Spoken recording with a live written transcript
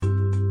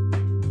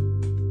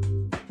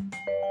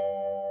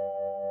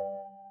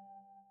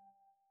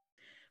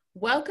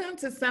Welcome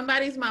to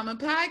Somebody's Mama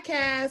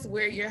podcast.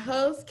 We're your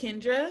hosts,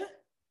 Kendra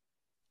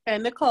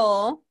and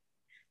Nicole.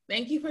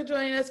 Thank you for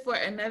joining us for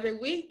another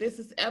week. This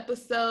is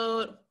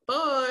episode 4.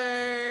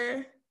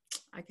 I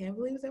can't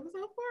believe it's episode 4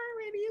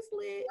 already. It's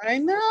lit. I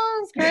know,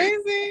 it's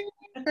crazy.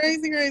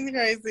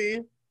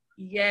 crazy.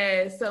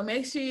 Yes. So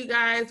make sure you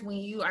guys, when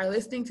you are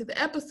listening to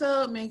the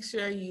episode, make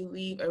sure you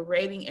leave a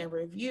rating and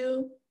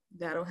review.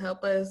 That'll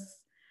help us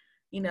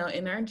in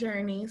our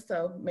journey.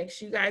 So make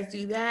sure you guys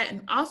do that.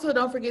 And also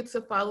don't forget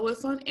to follow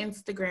us on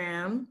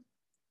Instagram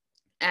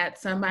at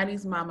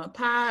Somebody's Mama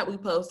Pod. We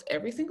post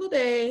every single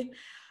day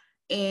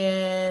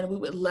and we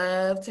would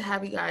love to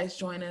have you guys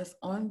join us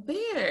on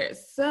there.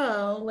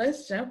 So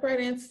let's jump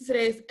right into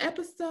today's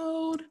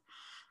episode.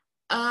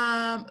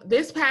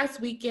 This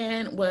past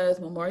weekend was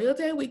Memorial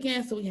Day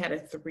weekend. So we had a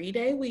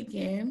 3-day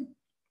weekend.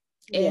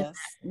 Yes.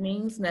 It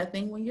means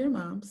nothing when you're a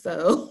mom,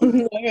 so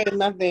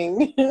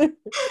nothing.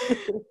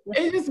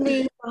 It just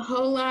means a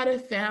whole lot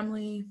of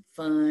family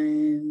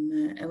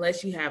fun,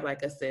 unless you have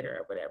like a sitter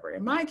or whatever.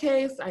 In my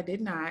case, I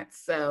did not.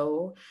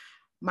 So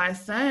my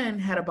son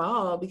had a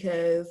ball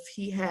because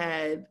he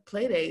had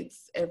play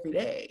dates every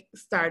day,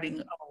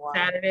 starting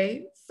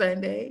Saturday,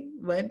 Sunday,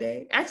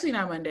 Monday. Actually,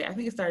 not Monday. I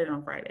think it started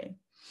on Friday.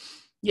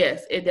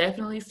 Yes, it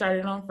definitely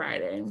started on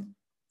Friday.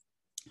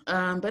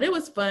 But it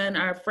was fun.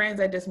 Our friends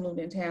that just moved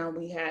in town,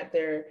 we had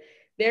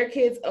their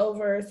kids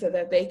over so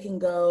that they can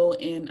go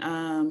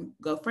and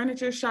go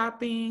furniture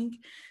shopping.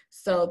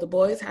 So the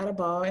boys had a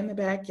ball in the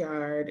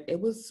backyard. It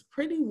was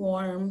pretty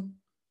warm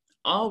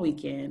all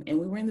weekend, and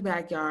we were in the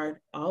backyard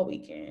all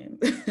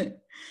weekend.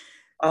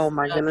 Oh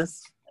my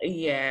goodness.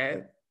 Yeah.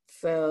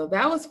 So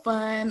that was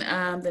fun.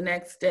 The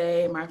next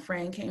day, my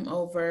friend came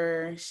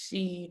over.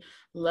 She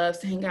loves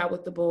to hang out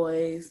with the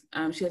boys.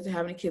 She doesn't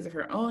have any kids of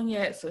her own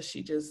yet, so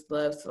she just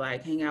loves to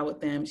like hang out with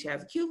them. She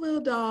has a cute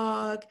little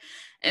dog.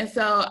 And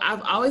so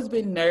I've always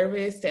been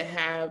nervous to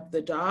have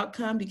the dog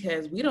come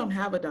because we don't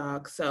have a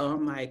dog. So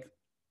I'm like,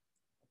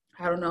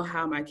 I don't know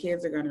how my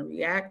kids are going to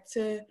react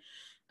to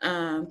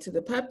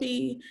the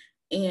puppy.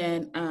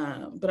 And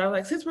but I was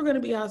like, since we're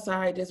gonna be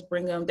outside, just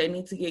bring them. They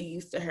need to get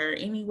used to her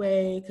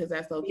anyway, because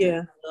that's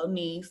okay. Little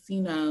niece,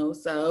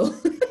 So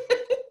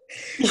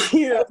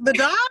yeah, the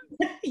dog.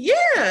 Yeah,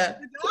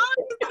 the dog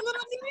is a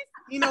little niece.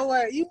 You know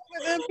what? You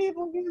with them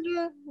people,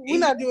 Kendra? We're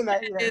not doing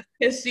that here.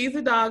 Because she's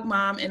a dog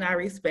mom, and I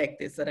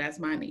respect it. So that's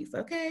my niece.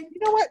 Okay. You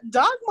know what?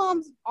 Dog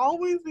moms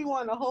always be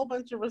wanting a whole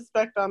bunch of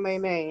respect on their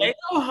name. They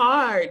go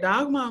hard.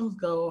 Dog moms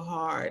go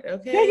hard.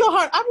 Okay. They go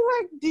hard. I be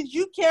like, did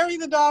you carry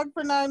the dog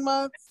for 9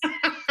 months?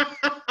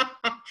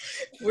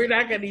 We're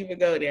not gonna even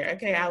go there.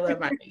 Okay, I love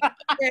my niece.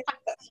 Okay.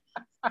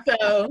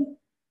 So,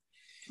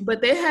 but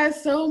they had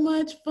so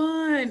much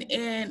fun,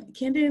 and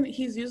Kendon,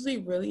 he's usually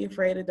really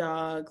afraid of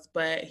dogs,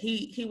 but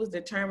he was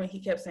determined.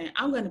 He kept saying,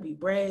 I'm going to be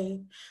brave.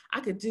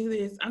 I could do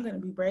this. I'm going to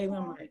be brave. And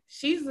I'm like,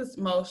 she's the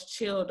most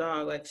chill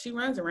dog. Like, she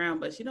runs around,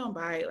 but she don't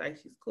bite. Like,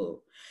 she's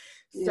cool.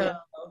 So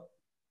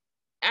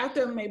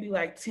after maybe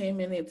like 10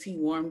 minutes, he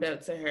warmed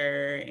up to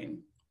her, and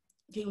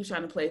he was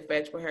trying to play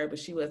fetch with her, but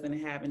she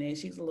wasn't having it.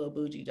 She's a little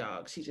bougie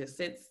dog. She just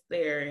sits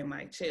there and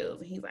like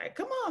chills, and he's like,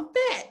 come on,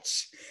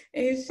 fetch.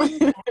 And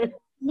she's like,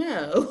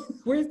 no,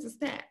 where's the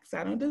snacks?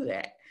 I don't do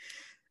that.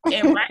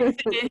 And right then,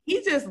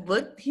 he just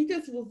was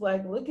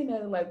like looking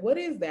at it like, what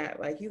is that?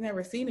 Like, he's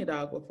never seen a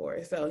dog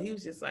before. So he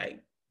was just like,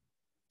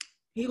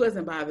 he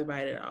wasn't bothered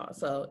by it at all.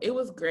 So it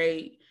was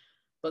great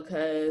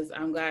because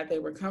I'm glad they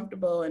were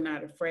comfortable and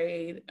not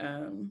afraid.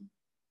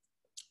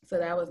 So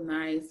that was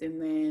nice. And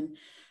then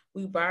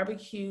we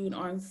barbecued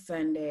on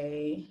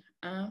Sunday.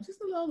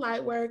 Just a little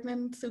light work,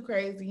 nothing too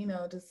crazy,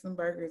 just some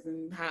burgers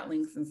and hot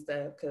links and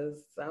stuff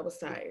because I was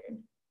tired.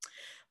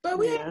 But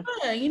we had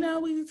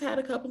fun, we just had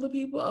a couple of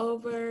people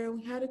over.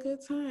 We had a good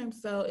time.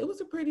 So it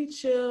was a pretty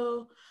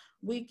chill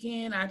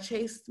weekend. I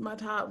chased my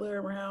toddler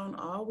around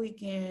all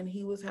weekend.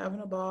 He was having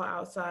a ball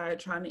outside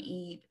trying to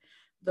eat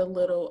the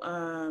little,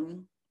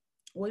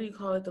 what do you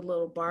call it? The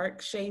little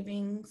bark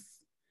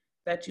shavings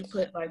that you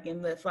put like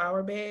in the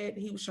flower bed.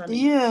 He was trying to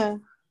eat.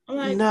 I'm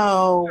like,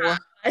 no.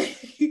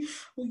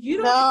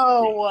 You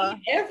don't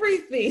eat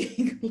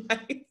everything.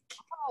 Like,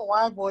 oh,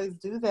 why boys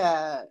do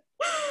that?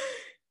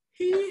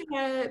 He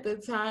had the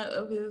time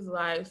of his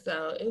life,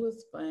 so it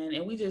was fun.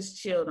 And we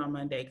just chilled on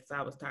Monday because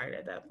I was tired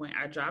at that point.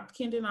 I dropped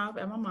Kendon off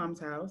at my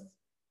mom's house.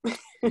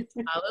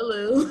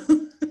 Hallelujah.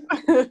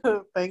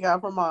 Thank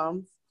God for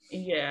moms.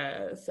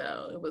 Yeah,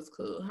 so it was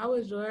cool. How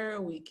was your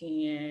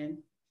weekend?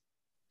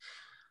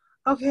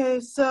 Okay,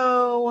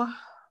 so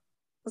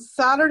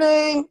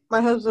Saturday,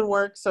 my husband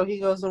works, so he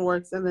goes and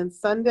works. And then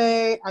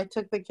Sunday, I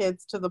took the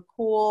kids to the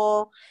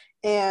pool,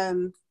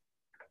 and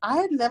I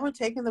had never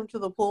taken them to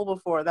the pool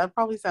before. That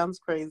probably sounds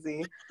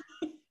crazy.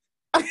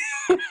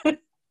 And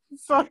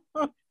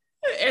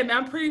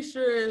I'm pretty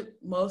sure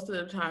most of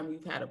the time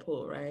you've had a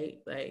pool, right?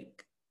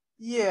 Like,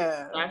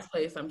 yeah. Last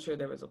place, I'm sure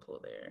there was a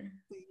pool there.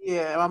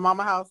 Yeah, my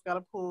mama house got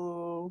a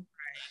pool.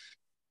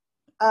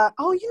 Right.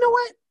 Oh, you know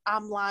what?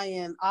 I'm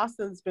lying.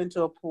 Austin's been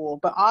to a pool,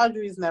 but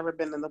Audrey's never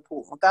been in the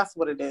pool. That's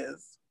what it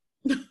is.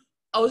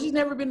 Oh, she's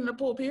never been in the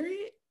pool,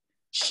 period?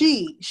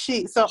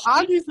 So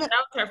Audrey's, that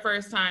was her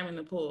first time in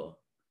the pool.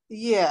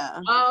 Yeah.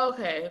 Oh,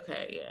 okay,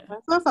 yeah.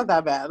 That's not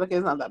that bad. Okay,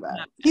 it's not that bad.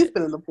 He's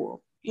been in the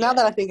pool. Yeah. Now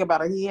that I think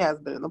about it, he has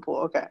been in the pool.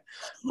 Okay.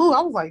 Ooh,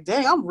 I was like,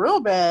 dang, I'm real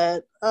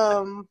bad.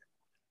 I was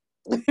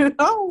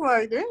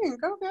like, dang,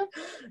 okay.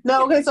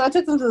 No, okay, so I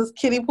took them to this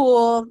kiddie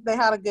pool. They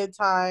had a good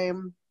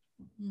time.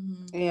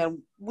 And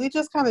we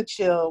just kind of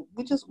chill.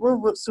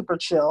 We're super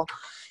chill.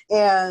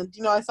 And,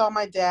 I saw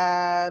my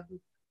dad.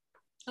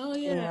 Oh,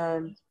 yeah.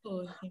 And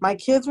my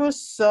kids were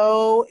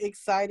so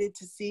excited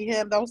to see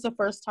him. That was the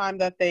first time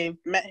that they've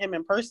met him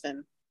in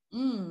person.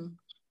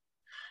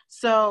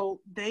 So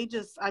they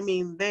just,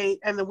 and then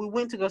we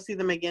went to go see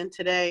them again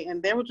today,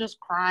 and they were just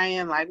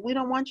crying, like, we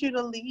don't want you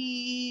to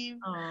leave.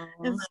 Aww.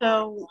 And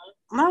so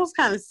that was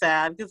kind of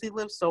sad because he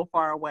lives so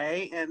far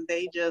away, and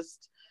they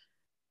just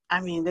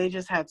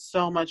had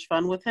so much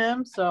fun with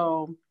him.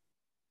 So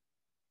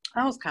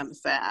that was kind of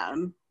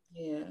sad.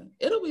 Yeah.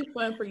 It'll be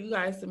fun for you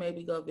guys to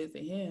maybe go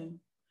visit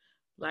him.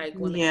 Like,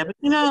 when but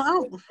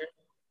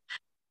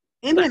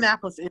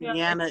Indianapolis,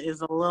 Indiana is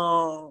a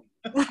little...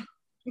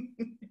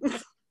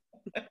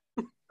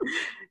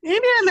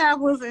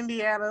 Indianapolis,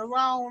 Indiana.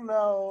 I don't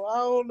know.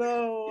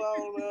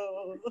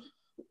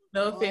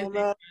 No offense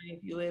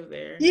if you live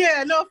there.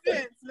 Yeah, no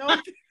offense.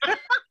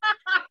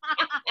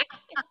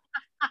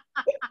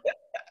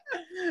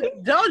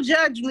 Don't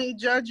judge me.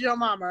 Judge your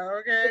mama,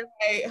 okay?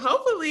 Hey,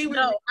 hopefully we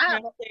I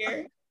have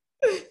there.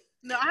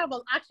 No, I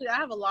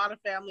have a lot of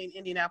family in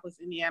Indianapolis,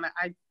 Indiana.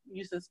 I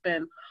used to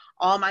spend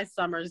all my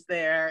summers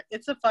there.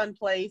 It's a fun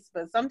place,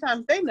 but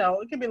sometimes they know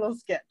it can be a little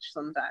sketch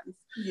sometimes.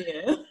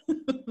 Yeah.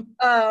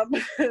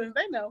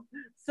 They know.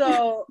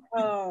 So,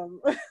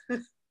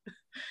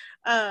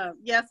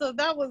 yeah, so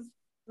that was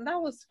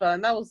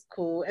fun. That was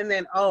cool. And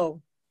then,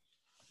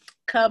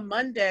 come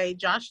Monday,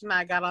 Josh and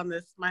I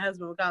my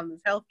husband got on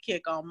this health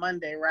kick on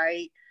Monday,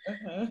 right?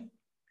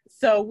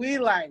 So we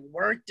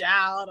worked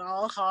out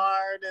all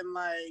hard and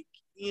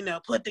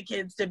put the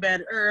kids to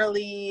bed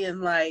early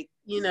and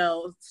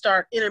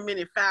start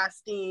intermittent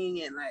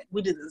fasting and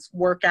we did this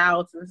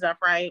workouts and stuff,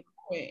 right?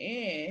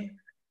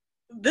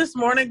 This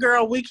morning,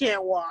 girl, we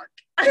can't walk.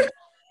 We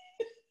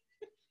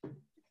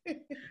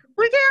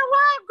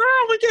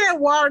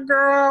can't walk.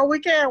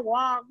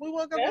 We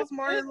woke up this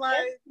morning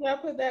I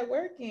put that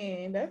work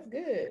in. That's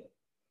good.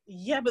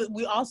 Yeah, but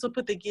we also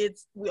put the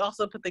kids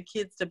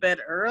to bed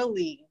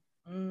early.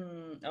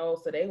 Oh,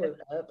 so they was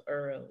up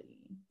early.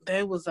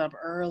 They was up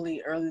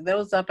early. They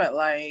was up at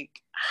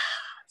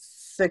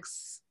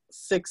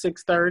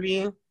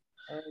 6:30.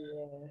 Oh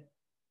yeah.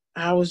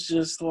 I was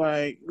just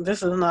like,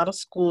 this is not a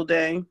school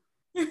day.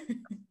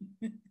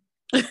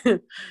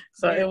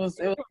 So it was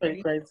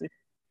pretty crazy.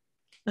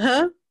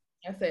 Huh?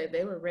 I said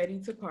they were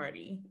ready to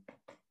party.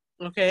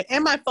 Okay,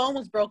 and my phone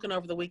was broken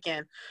over the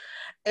weekend.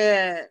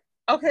 And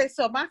okay,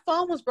 so my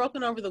phone was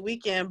broken over the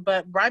weekend,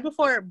 but right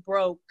before it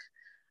broke,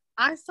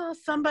 I saw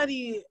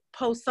somebody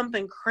post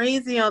something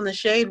crazy on the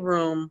Shade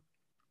Room.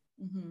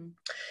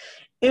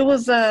 It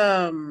was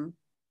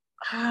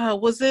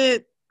was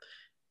it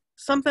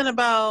something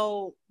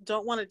about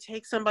don't want to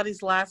take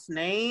somebody's last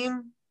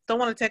name? Don't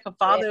want to take a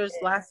father's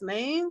last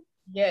name?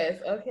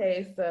 Yes.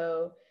 Okay.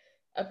 So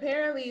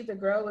apparently the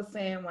girl was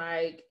saying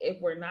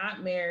if we're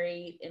not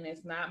married and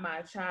it's not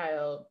my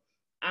child,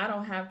 I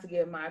don't have to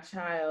give my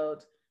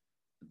child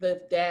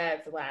the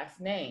dad's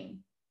last name.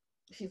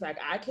 She's like,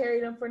 I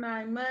carried him for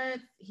 9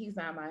 months. He's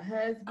not my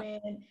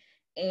husband.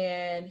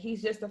 And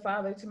he's just a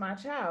father to my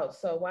child.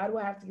 So why do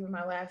I have to give him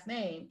my last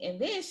name?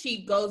 And then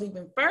she goes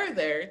even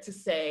further to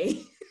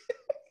say,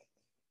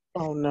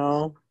 oh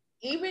no.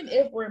 Even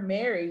if we're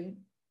married,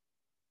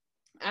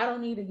 I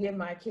don't need to give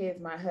my kids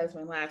my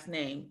husband's last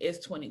name. It's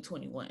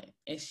 2021.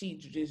 And she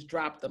just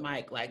dropped the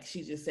mic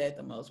she just said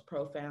the most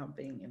profound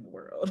thing in the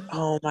world.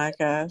 Oh my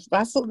gosh.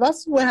 That's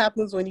what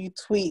happens when you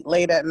tweet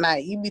late at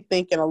night. You be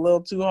thinking a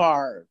little too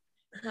hard.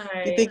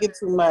 You thinking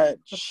too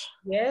much.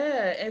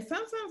 Yeah. And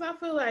sometimes I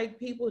feel like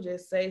people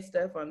just say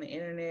stuff on the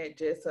internet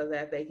just so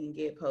that they can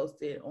get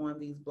posted on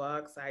these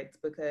blog sites,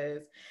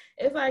 because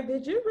it's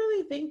did you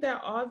really think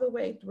that all the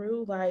way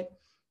through?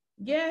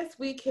 Yes,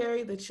 we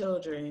carry the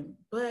children,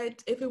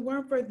 but if it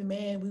weren't for the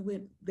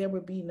man, there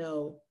would be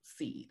no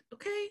seed.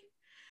 Okay.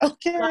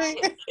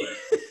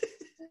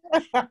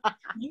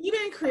 You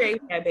didn't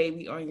create that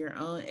baby on your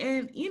own.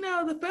 And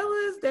the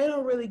fellas, they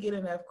don't really get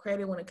enough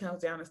credit when it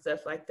comes down to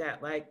stuff like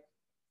that.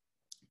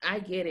 I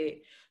get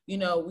it.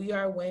 We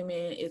are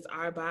women. It's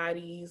our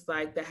bodies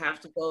that have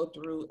to go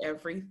through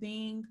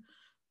everything.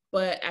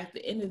 But at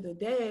the end of the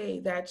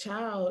day, that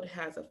child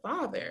has a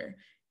father.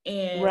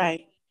 And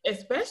right.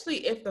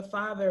 Especially if the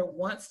father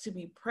wants to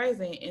be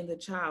present in the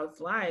child's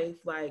life,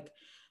 by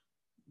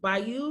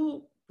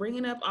you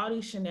bringing up all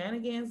these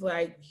shenanigans,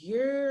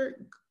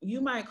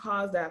 you might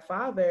cause that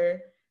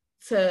father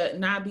to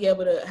not be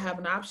able to have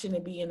an option to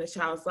be in the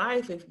child's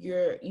life if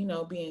you're,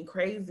 being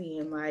crazy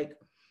and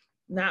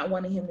not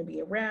wanting him to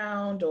be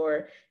around.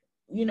 Or,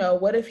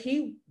 what if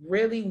he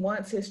really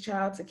wants his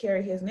child to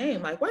carry his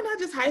name? Why not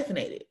just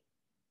hyphenate it?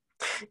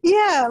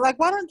 Yeah, like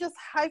why don't just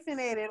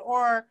hyphenate it?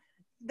 Or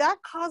that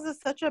causes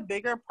such a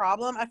bigger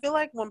problem. I feel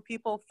like when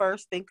people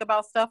first think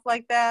about stuff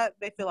like that,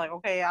 they feel like,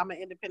 okay, I'm an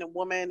independent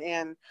woman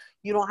and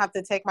you don't have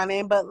to take my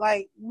name. But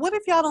like, what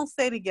if y'all don't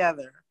stay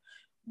together?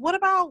 What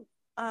about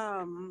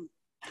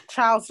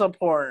child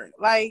support?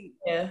 Like,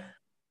 Yeah.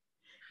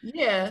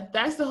 Yeah,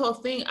 that's the whole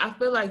thing. I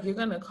feel like you're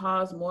gonna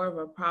cause more of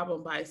a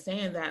problem by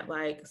saying that.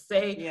 Like,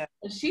 say yeah.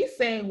 she's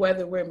saying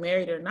whether we're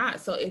married or not.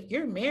 So if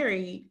you're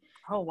married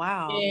Oh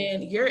wow.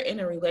 and you're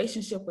in a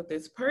relationship with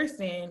this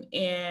person,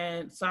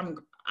 and so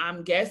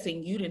I'm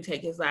guessing you didn't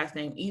take his last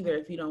name either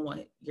if you don't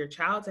want your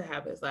child to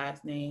have his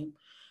last name.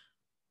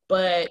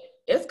 But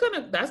that's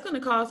gonna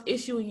cause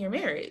issue in your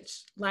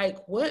marriage.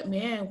 Like, what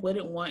man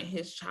wouldn't want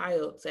his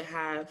child to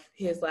have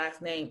his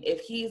last name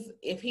if he's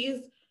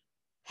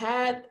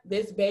had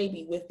this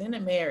baby within a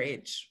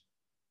marriage?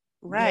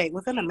 Then, Right,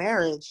 within a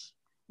marriage.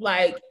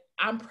 like,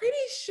 I'm pretty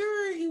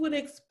sure he would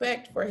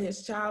expect for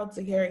his child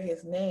to carry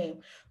his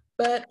name.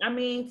 But I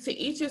mean, to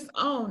each his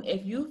own.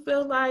 If you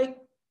feel like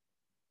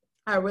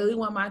I really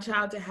want my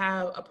child to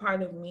have a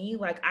part of me,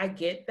 like, I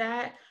get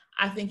that.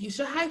 I think you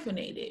should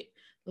hyphenate it.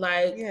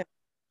 Like, Yeah.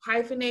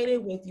 hyphenate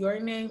it with your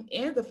name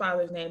and the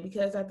father's name,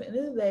 because at the end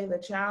of the day, the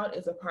child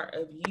is a part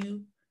of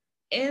you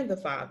and the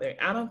father.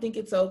 I don't think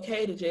it's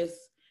okay to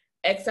just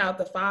X out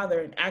the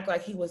father and act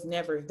like he was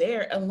never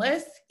there,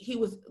 unless he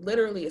was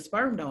literally a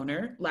sperm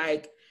donor.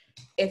 Like,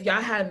 if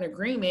y'all had an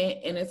agreement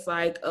and it's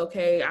like,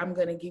 okay, I'm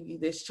going to give you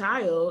this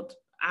child,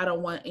 I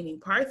don't want any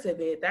parts of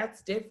it,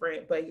 that's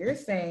different. But you're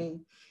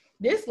saying,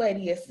 this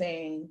lady is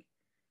saying,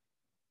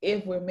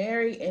 if we're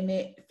married, and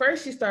then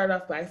first she started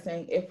off by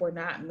saying, if we're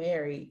not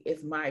married,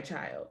 it's my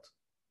child.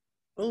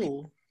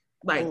 Ooh.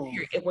 Like, Ooh.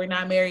 if we're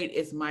not married,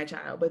 it's my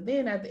child. But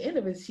then at the end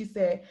of it, she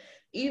said,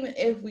 even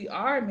if we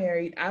are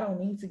married, I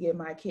don't need to give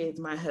my kids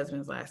my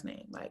husband's last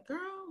name. Like, girl,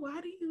 why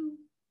do you?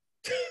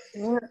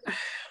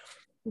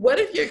 What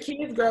if your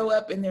kids grow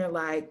up and they're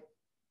like,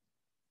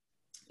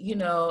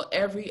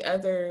 every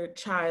other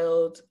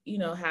child,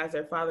 has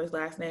their father's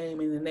last name,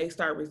 and then they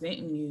start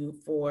resenting you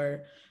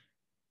for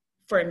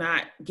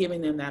not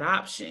giving them that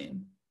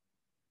option?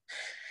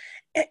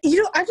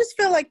 I just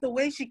feel like the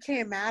way she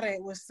came at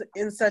it was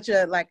in such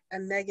a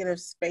negative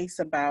space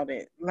about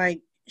it.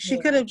 Like she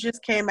Yeah. could have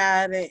just came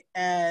at it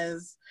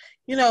as,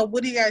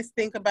 what do you guys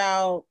think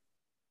about,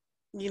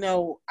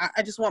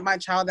 I just want my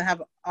child to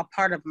have a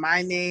part of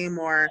my name,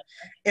 or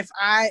if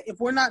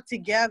we're not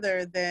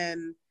together,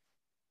 then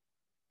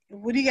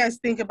what do you guys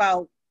think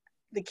about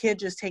the kid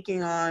just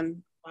taking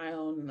on My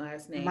own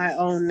last name. my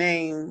own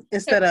name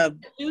instead of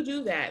You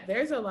do that.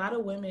 There's a lot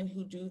of women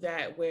who do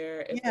that,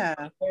 where if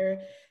the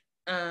father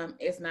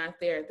is not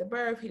there at the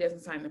birth, he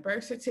doesn't sign the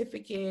birth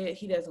certificate,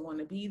 he doesn't want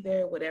to be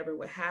there, whatever,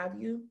 what have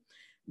you,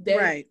 they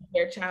right. give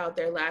their child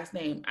their last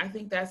name. I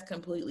think that's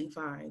completely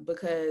fine,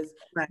 because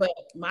Right. but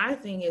my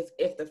thing is,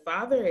 if the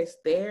father is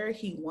there,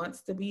 he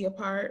wants to be a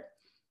part,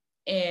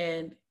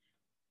 and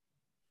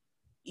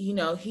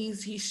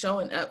he's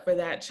showing up for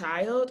that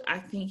child, I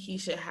think he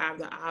should have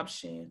the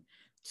option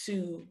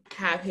to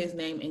have his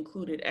name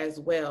included as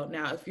well.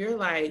 Now, if you're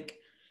like,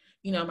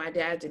 my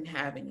dad didn't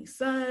have any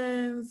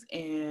sons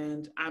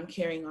and I'm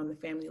carrying on the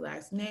family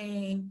last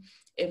name,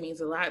 it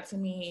means a lot to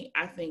me,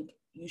 I think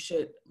you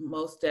should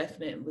most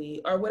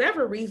definitely, or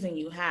whatever reason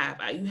you have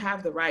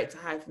the right to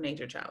hyphenate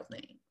your child's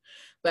name.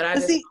 But I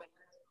just see,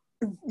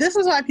 this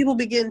is why people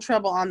be getting in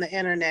trouble on the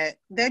internet.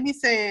 They be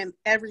saying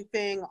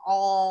everything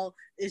all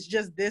is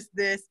just this,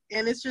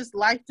 and it's just,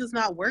 life does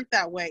not work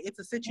that way. It's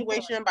a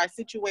situation by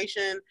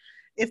situation.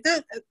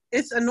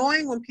 It's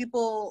annoying when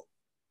people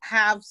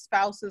have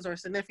spouses or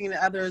significant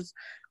others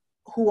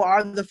who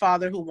are the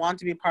father, who want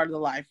to be part of the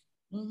life,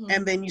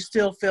 and then you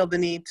still feel the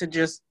need to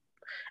just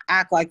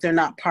act like they're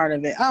not part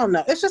of it. I don't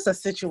know. It's just a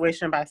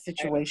situation by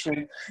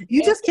situation.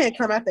 You just can't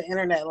come at the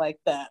internet like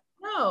that.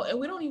 No, and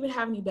we don't even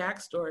have any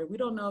backstory. We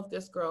don't know if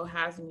this girl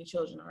has any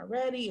children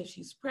already, if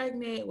she's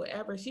pregnant,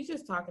 whatever. She's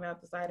just talking out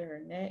the side of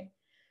her neck.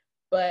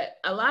 But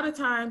a lot of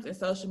times in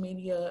social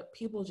media,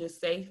 people just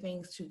say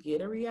things to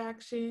get a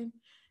reaction.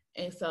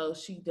 And so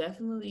she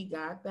definitely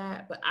got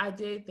that. But I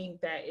did think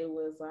that it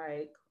was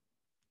like,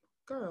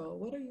 girl,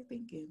 what are you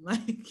thinking?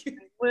 Like,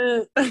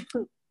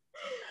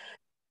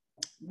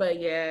 but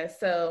yeah,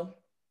 so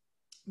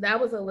that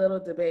was a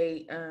little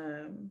debate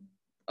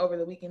over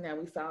the weekend that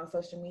we saw on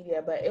social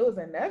media. But it was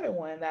another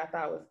one that I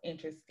thought was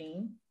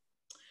interesting,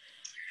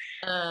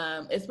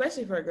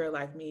 especially for a girl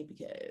like me,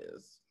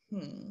 because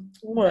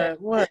what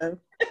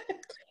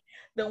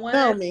the one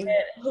tell that me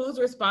said, who's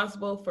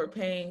responsible for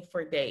paying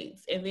for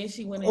dates? And then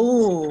she went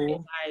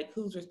into like,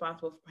 who's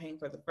responsible for paying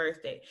for the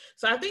first date?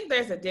 So I think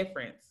there's a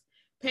difference.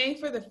 Paying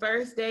for the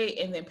first date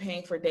and then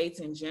paying for dates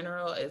in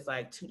general is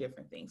like two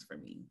different things for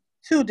me.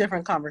 Two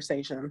different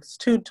conversations,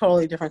 two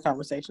totally different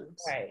conversations.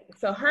 Right.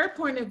 So her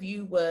point of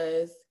view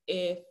was,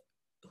 if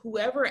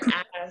whoever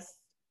asked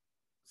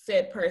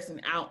said person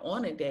out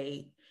on a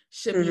date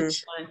should be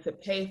the one to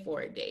pay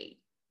for a date.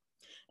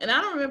 And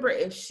I don't remember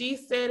if she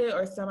said it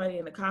or somebody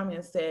in the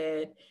comments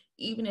said,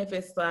 even if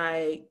it's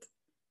like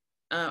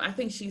I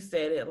think she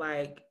said it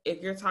like,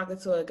 if you're talking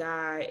to a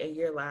guy and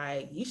you're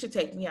like, you should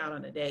take me out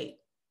on a date.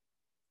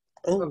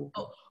 Oh.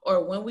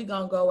 Or when we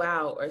gonna go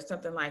out or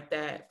something like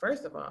that.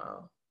 First of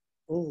all,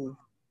 Ooh.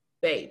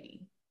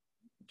 baby,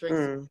 drink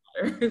some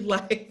water.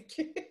 Like,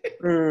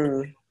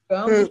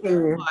 go and get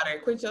some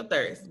water, quench your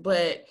thirst.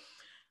 But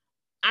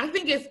I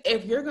think it's,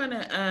 if you're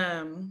gonna,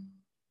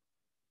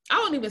 I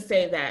won't even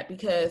say that,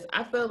 because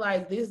I feel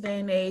like this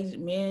day and age,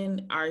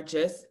 men are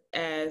just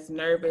as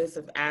nervous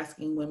of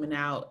asking women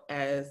out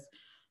as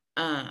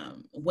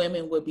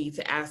women would be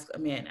to ask a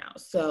man out.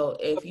 So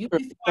if you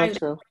see somebody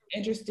that you're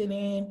interested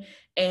in,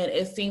 and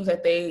it seems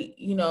that they,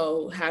 you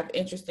know, have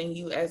interest in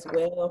you as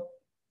well,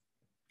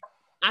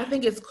 I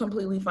think it's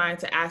completely fine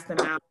to ask them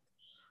out.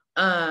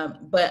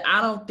 But I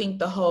don't think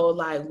the whole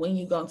like, when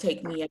you gonna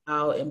take me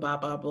out and blah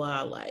blah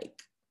blah. Like,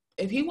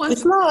 if he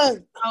wants to take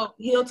you out,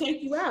 he'll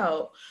take you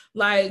out.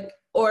 Like,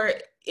 or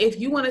if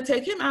you want to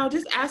take him out,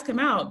 just ask him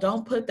out.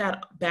 Don't put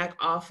that back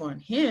off on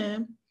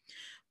him.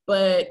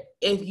 But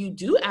if you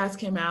do ask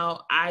him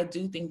out, I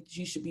do think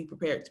you should be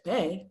prepared to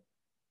pay.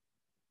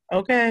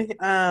 Okay.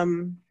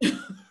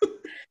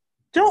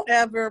 Don't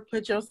ever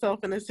put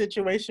yourself in a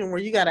situation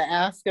where you got to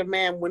ask a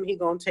man when he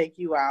gonna take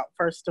you out,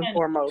 first and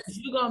foremost.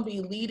 You're gonna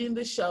be leading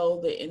the show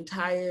the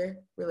entire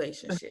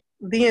relationship.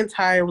 The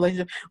entire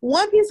relationship.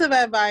 One piece of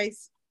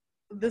advice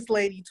this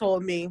lady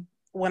told me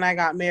when I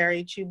got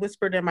married, she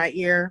whispered in my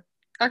ear.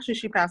 Actually,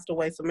 she passed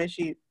away, so may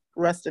she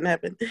rest in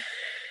heaven.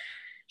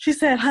 She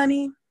said,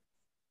 honey,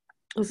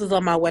 this is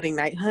on my wedding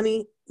night,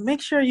 honey,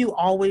 make sure you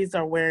always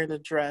are wearing a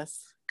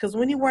dress. Because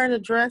when you're wearing a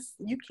dress,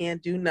 you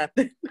can't do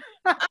nothing.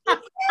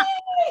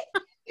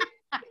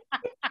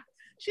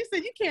 She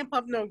said, you can't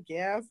pump no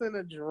gas in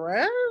a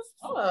dress.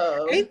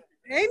 Oh. Ain't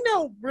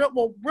no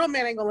real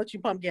man ain't gonna let you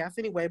pump gas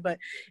anyway, but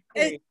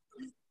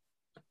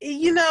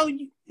you know,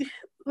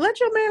 let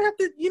your man have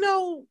to, you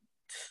know,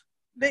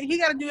 that he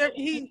gotta do it.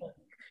 He,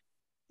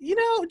 you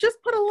know, just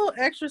put a little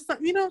extra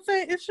something, you know what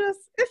I'm saying?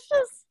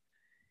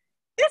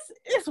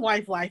 It's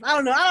wife life. I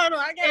don't know. I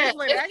gotta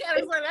explain it.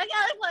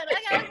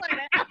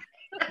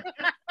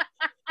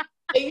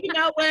 And you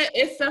know what?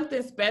 It's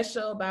something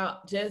special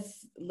about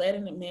just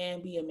letting a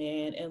man be a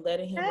man and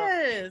letting him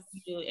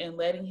you and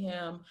letting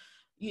him,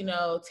 you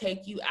know,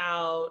 take you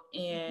out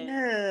and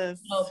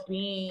you know,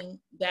 being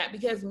that,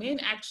 because men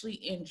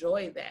actually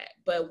enjoy that.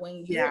 But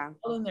when you're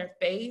all in their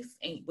face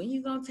and when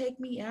you gonna take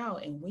me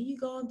out and when you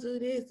gonna do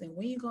this and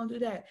when you gonna do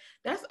that,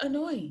 that's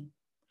annoying.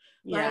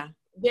 Yeah.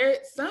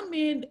 Like, some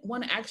men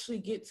want to actually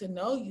get to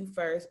know you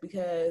first,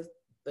 because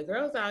the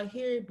girls out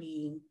here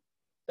be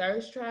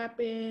thirst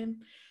trapping.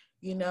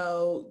 You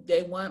know,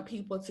 they want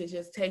people to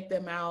just take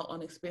them out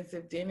on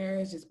expensive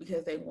dinners just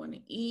because they want to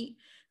eat.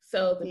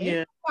 So the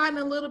men find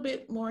a little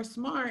bit more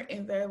smart,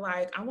 and they're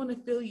like, I want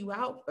to fill you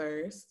out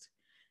first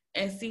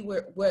and see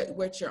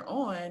what you're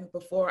on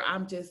before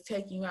I'm just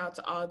taking you out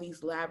to all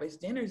these lavish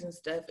dinners and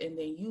stuff, and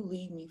then you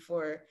leave me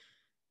for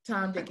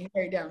Tom, Dick, and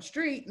Harry down the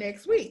street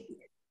next week.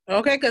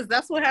 Okay, because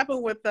that's what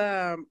happened with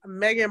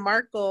Meghan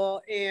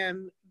Markle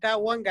and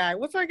that one guy.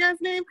 What's that guy's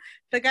name?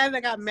 The guy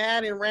that got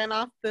mad and ran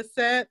off the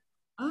set.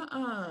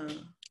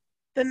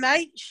 The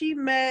night she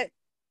met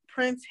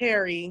Prince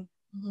Harry,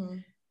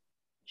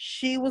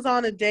 she was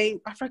on a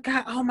date. I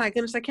forgot. Oh my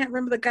goodness, I can't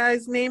remember the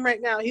guy's name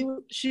right now.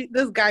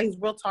 This guy, he's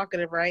real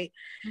talkative, right?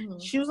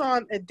 She was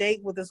on a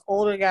date with this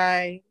older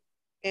guy,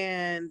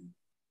 and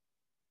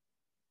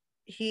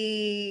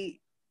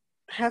he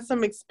had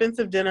some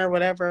expensive dinner or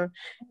whatever,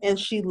 and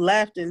she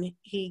left, and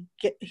he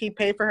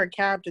paid for her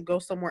cab to go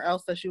somewhere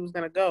else that she was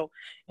gonna go.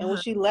 And when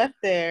she left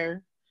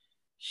there,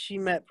 she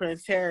met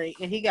Prince Harry,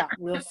 and he got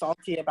real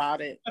salty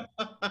about it.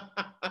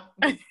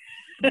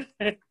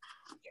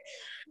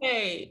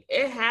 Hey,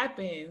 it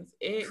happens.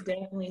 It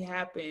definitely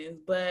happens.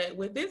 But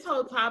with this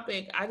whole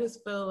topic, I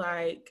just feel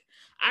like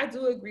I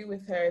do agree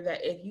with her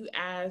that if you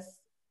ask,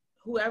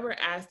 whoever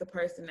asked the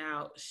person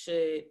out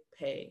should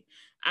pay.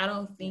 I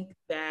don't think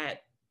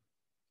that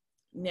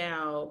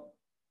now,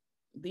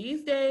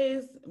 these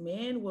days,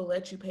 men will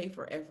let you pay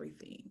for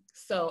everything.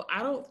 So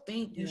I don't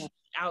think you should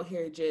be out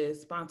here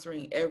just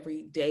sponsoring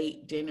every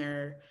date,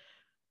 dinner,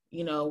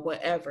 you know,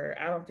 whatever.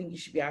 I don't think you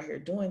should be out here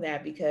doing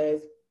that,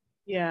 because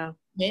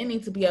men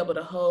need to be able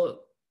to hold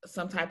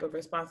some type of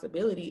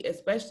responsibility,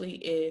 especially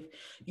if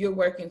you're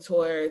working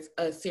towards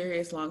a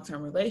serious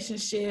long-term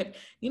relationship.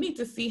 You need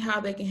to see how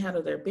they can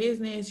handle their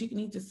business. You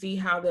need to see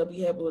how they'll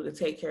be able to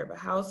take care of a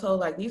household.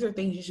 Like, these are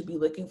things you should be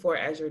looking for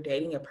as you're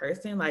dating a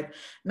person. Like,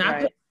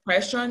 not putting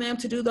pressure on them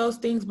to do those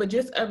things, but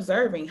just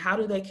observing, how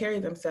do they carry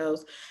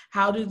themselves?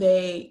 How do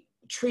they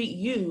treat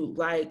you?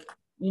 Like,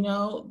 you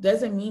know,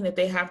 doesn't mean that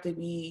they have to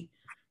be,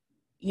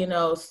 you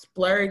know,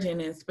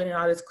 splurging and spending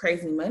all this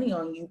crazy money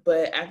on you,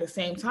 but at the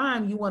same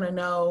time, you want to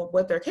know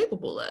what they're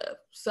capable of.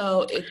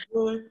 So if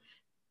you're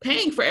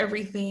paying for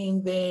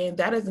everything, then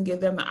that doesn't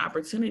give them the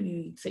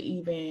opportunity to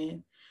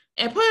even.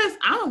 And plus,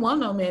 I don't want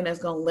no man that's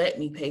gonna let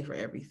me pay for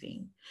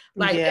everything.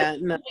 Like,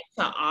 to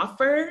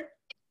offer,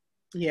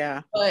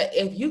 Yeah. But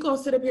if you gonna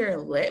sit up here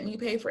and let me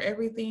pay for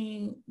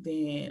everything,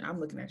 then I'm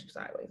looking at you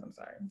sideways. I'm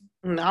sorry.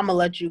 I'm gonna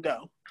let you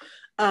go.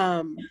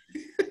 I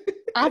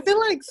feel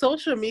like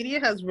social media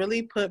has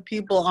really put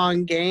people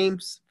on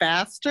games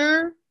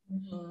faster.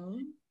 Mm-hmm.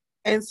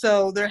 And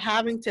so they're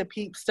having to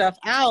peep stuff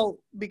out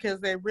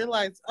because they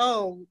realize,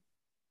 oh,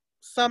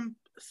 some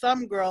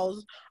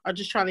girls are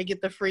just trying to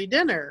get the free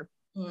dinner.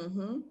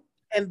 Mm-hmm.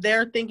 And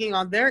they're thinking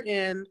on their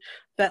end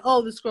that,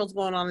 oh, this girl's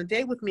going on a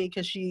date with me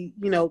because she,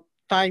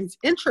 finds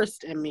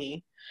interest in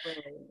me. Right.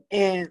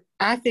 And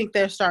I think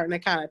they're starting to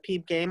kind of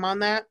peep game on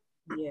that.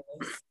 Yes.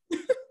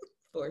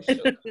 For sure.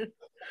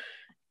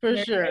 For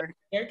sure.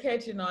 They're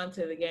catching on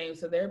to the game.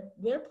 So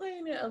they're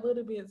playing it a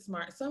little bit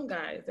smart. Some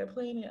guys, they're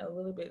playing it a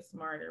little bit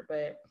smarter,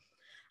 but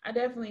I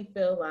definitely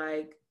feel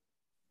like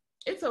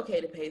it's okay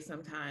to pay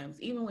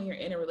sometimes, even when you're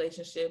in a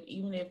relationship,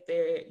 even if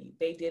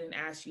they didn't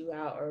ask you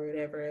out or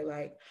whatever.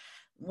 Like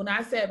when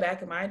I said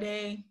back in my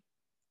day,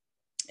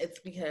 it's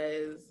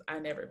because I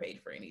never paid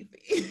for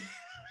anything.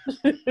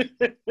 But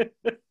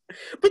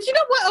you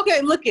know what?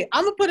 Okay, look it.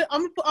 I'm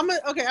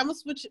gonna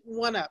switch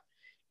one up.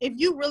 If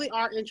you really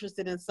are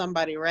interested in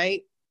somebody,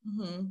 right?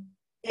 Mm-hmm.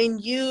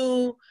 And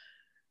you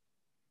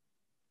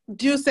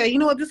do say, you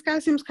know what, this guy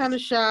seems kind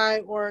of shy,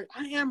 or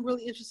I am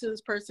really interested in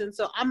this person,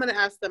 so I'm gonna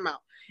ask them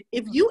out.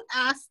 If you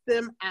ask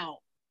them out,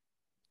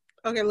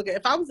 okay, look,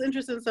 if I was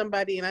interested in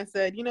somebody and I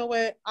said, you know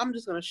what, I'm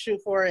just gonna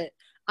shoot for it,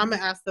 I'm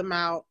gonna ask them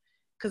out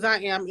because I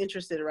am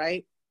interested,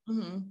 right?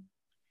 Mm-hmm.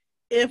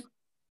 If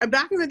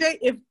back in the day,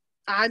 if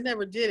I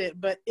never did it,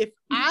 but if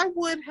I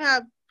would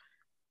have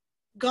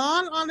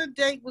gone on a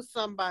date with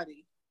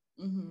somebody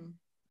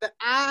that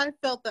I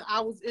felt that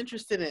I was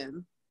interested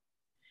in,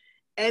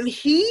 and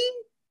he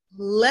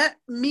let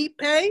me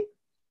pay,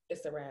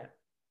 it's a wrap.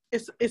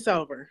 It's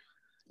over.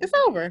 It's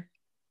over.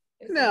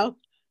 No,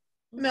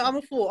 I'm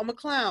a fool. I'm a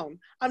clown.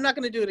 I'm not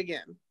going to do it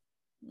again.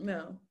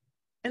 No.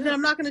 And then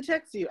I'm not going to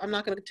text you. I'm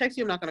not going to text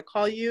you. I'm not going to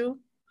call you.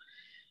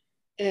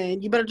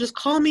 And you better just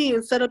call me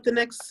and set up the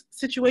next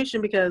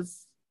situation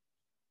because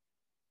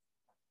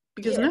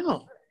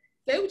no.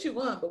 Say what you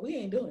want, but we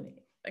ain't doing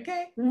it.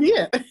 Okay?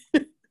 Yeah.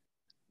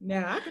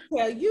 Now I can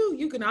tell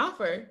you can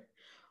offer,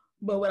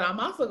 but what I'm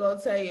also gonna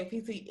tell you,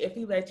 if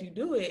he let you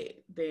do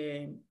it,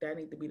 then that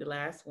needs to be the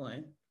last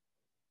one.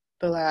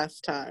 The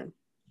last time.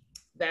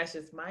 That's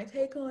just my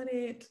take on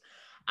it.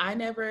 I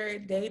never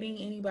dating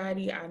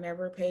anybody. I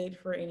never paid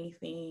for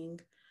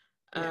anything.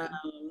 Yeah.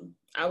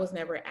 I was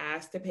never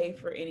asked to pay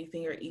for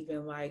anything or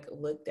even like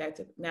looked at.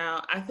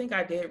 Now, I think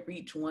I did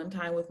reach one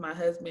time with my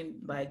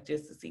husband, like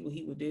just to see what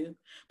he would do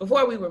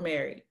before we were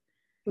married.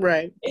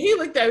 Right. And he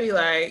looked at me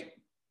like,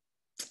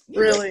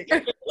 really?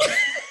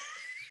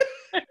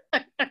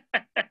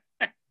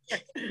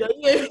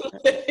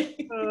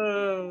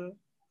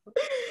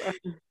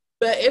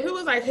 But if it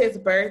was like his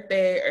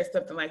birthday or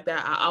something like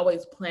that, I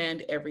always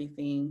planned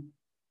everything.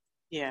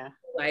 Yeah.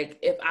 Like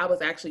if I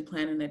was actually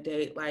planning a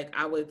date, like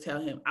I would tell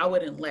him, I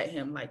wouldn't let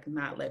him like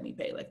not let me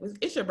pay. Like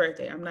it's your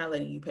birthday, I'm not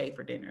letting you pay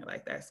for dinner.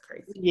 Like that's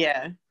crazy.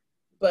 Yeah.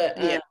 But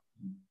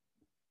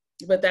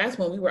but that's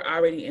when we were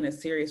already in a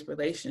serious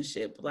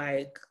relationship.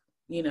 Like,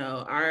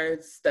 our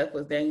stuff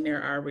was dang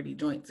near already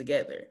joined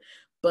together.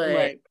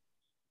 But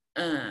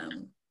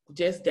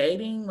just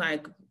dating,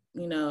 like,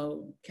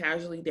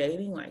 casually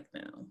dating, like,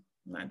 no, I'm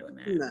not doing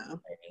that.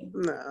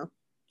 No.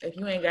 If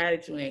you ain't got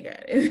it, you ain't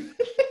got it.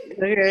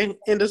 Okay,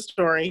 end of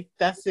story.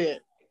 That's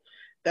it.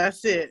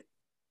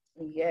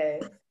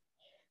 Yes.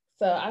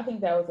 So I think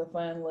that was a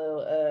fun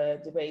little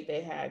debate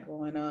they had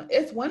going on.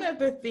 It's one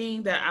other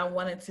thing that I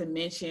wanted to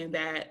mention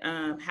that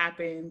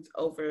happened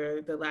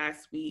over the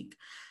last week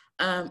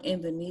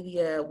in the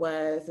media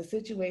was the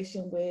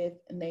situation with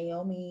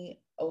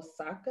Naomi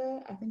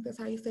Osaka. I think that's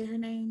how you say her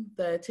name,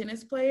 the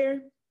tennis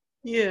player.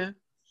 Yeah.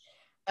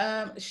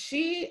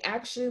 She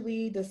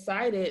actually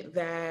decided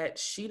that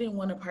she didn't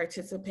want to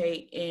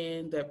participate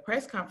in the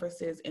press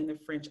conferences in the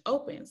French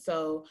Open.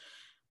 So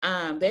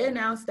they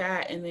announced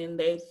that, and then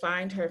they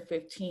fined her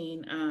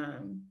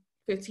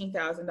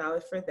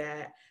 $15,000 for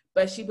that.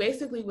 But she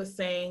basically was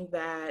saying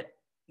that,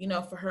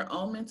 for her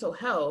own mental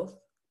health,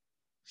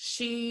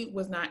 she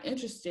was not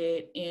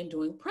interested in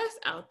doing press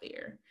out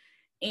there.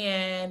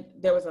 And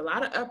there was a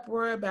lot of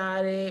uproar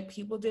about it.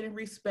 People didn't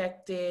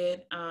respect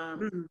it.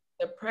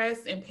 The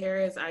press in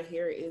Paris, I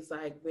hear, is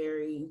like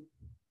very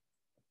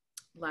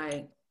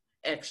like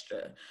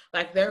extra.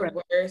 Like they're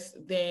worse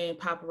than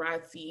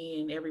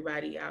paparazzi and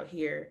everybody out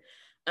here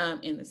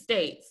in the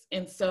States.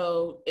 And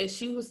so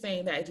she was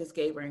saying that it just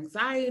gave her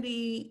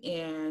anxiety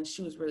and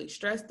she was really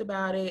stressed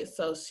about it.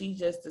 So she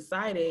just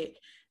decided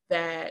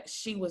that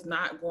she was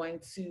not going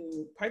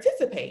to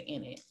participate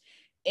in it.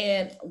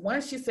 And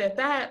once she said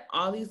that,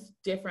 all these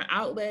different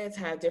outlets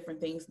had different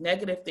things,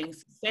 negative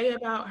things to say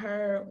about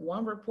her.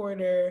 One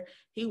reporter,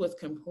 he was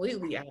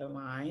completely out of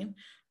line.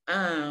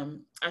 I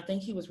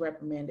think he was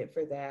reprimanded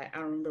for that. I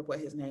don't remember what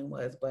his name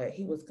was, but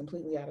he was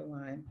completely out of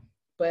line.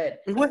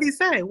 But what did he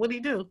say? What did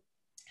he do?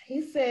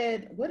 He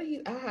said,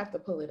 I have to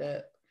pull it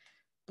up.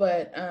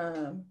 But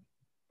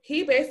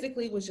he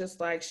basically was just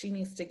like, she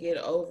needs to get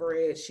over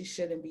it. She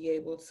shouldn't be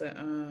able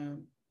to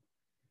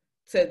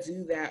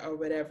do that or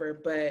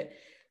whatever. But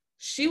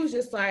she was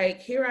just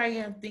like, here I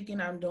am thinking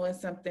I'm doing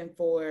something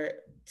for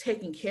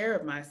taking care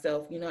of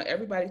myself. You know,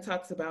 everybody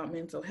talks about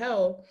mental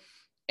health.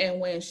 And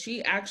when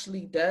she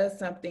actually does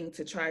something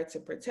to try to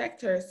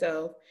protect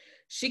herself,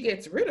 she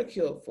gets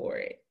ridiculed for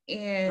it.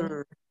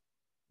 And,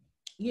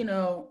 you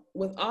know,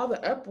 with all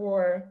the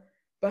uproar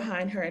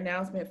behind her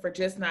announcement for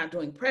just not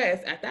doing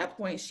press, at that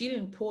point, she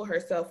didn't pull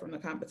herself from the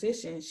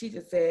competition. She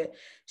just said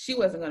she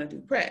wasn't going to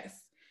do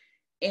press.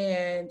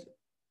 And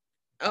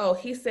oh,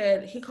 he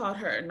said he called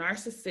her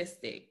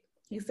narcissistic.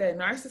 He said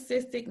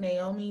narcissistic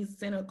Naomi's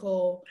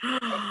cynical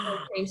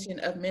exploitation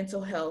of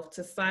mental health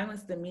to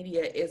silence the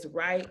media is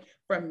right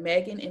from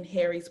Meghan and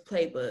Harry's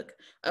playbook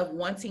of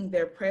wanting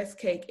their press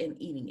cake and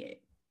eating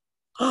it.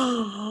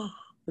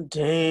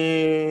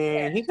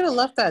 Dang. He could have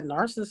left that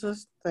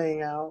narcissist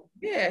thing out.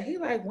 Yeah, he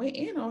like went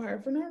in on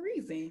her for no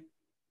reason.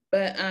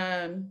 But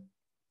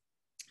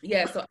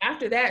yeah, so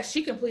after that,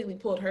 she completely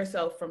pulled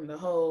herself from the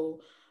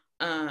whole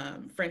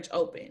French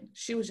Open.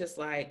 She was just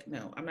like,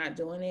 no, I'm not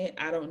doing it.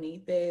 I don't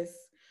need this.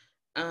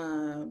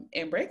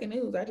 And breaking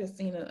news, I just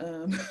seen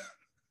a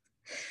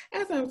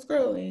as I'm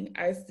scrolling,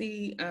 I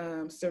see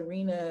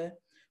Serena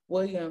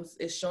Williams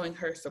is showing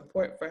her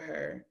support for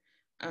her.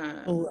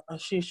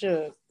 She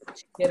should.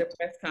 She did a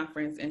press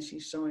conference and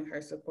she's showing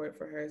her support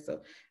for her.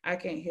 So I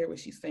can't hear what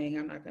she's saying.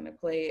 I'm not going to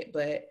play it,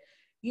 but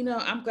you know,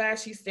 I'm glad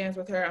she stands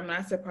with her. I'm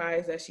not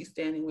surprised that she's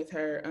standing with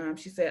her.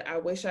 She said, I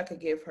wish I could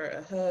give her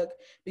a hug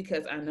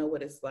because I know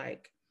what it's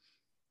like.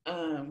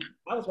 I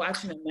was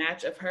watching a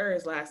match of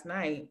hers last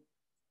night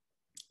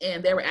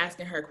and they were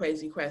asking her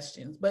crazy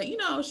questions. But, you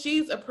know,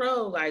 she's a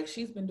pro. Like,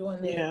 she's been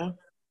doing this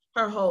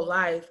her whole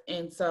life.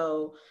 And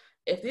so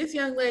if this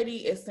young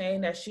lady is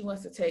saying that she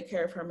wants to take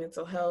care of her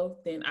mental health,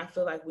 then I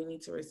feel like we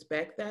need to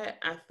respect that.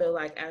 I feel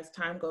like as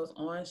time goes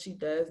on, she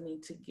does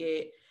need to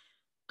get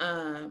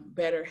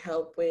better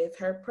help with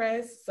her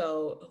press.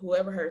 So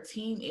whoever her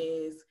team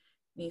is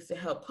needs to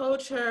help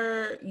coach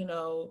her, you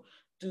know,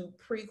 do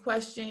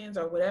pre-questions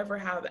or whatever,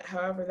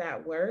 however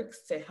that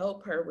works to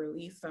help her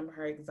release some of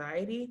her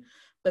anxiety.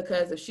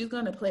 Because if she's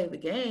going to play the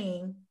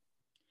game,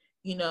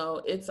 you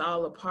know, it's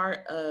all a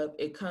part of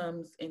it,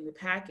 comes in the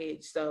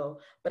package. So,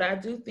 but I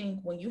do think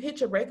when you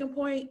hit your breaking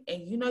point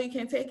and you know you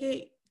can't take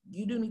it,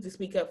 you do need to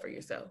speak up for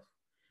yourself.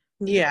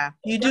 Yeah,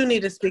 you do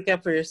need to speak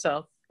up for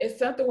yourself. If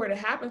something were to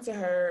happen to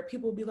her,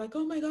 people would be like,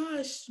 oh my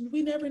gosh,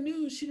 we never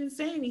knew. She didn't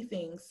say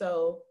anything.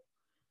 So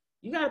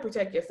you got to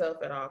protect yourself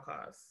at all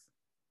costs.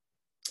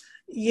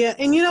 Yeah,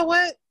 and you know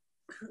what?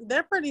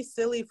 They're pretty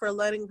silly for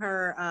letting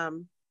her,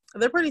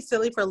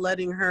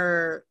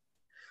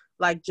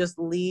 like, just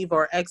leave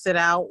or exit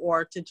out,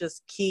 or to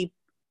just keep.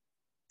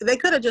 They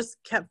could have just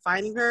kept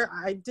finding her.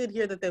 I did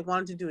hear that they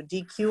wanted to do a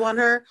DQ on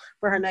her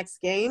for her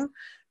next game.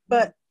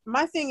 But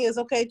my thing is,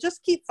 okay,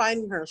 just keep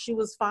finding her. She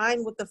was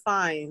fine with the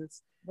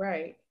fines.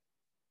 Right.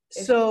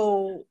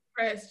 So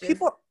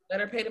people let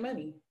her pay the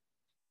money.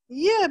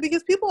 Yeah,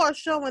 because people are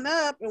showing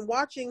up and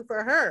watching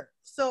for her.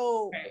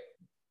 So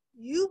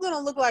you're going to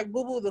look like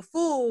Boo Boo the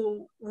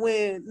Fool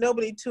when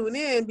nobody tuned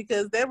in,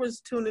 because they was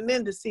tuning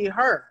in to see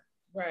her.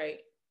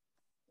 Right.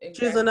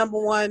 Exactly. She's the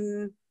number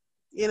one,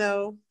 you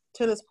know,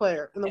 tennis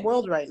player in the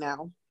world right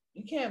now.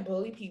 You can't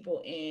bully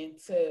people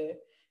into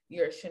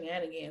your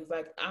shenanigans.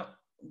 Like,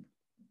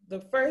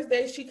 the first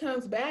day she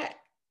comes back,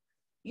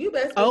 you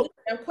best believe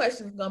that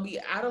question's gonna be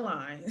out of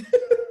line.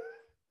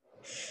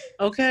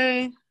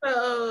 Okay.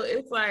 So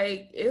it's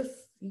like,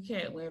 you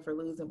can't win for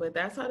losing, but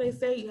that's how they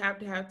say you have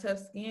to have tough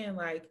skin,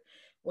 like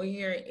when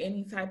you're in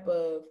any type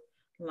of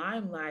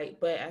limelight.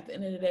 But at the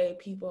end of the day,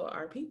 people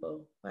are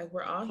people. Like,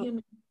 we're all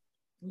human.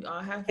 We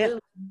all have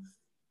feelings.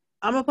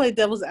 I'm gonna play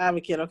devil's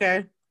advocate,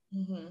 okay?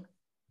 Mm-hmm.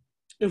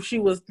 If she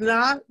was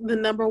not the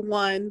number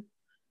one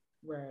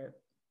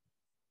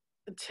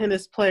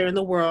tennis player in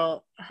the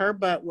world, her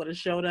butt would have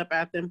showed up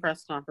at them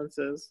press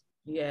conferences.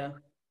 Yeah.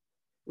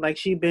 Like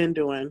she been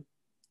doing.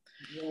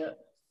 Yeah.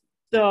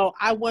 So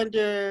I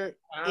wonder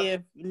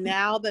if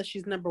now that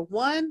she's number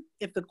one,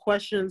 if the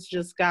questions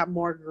just got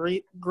more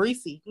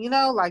greasy, you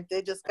know, like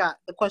the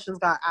questions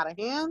got out of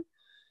hand.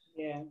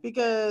 Yeah.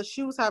 Because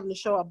she was having to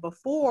show up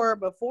before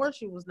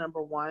she was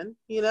number one,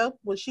 you know,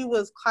 when she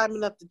was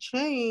climbing up the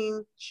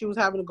chain, she was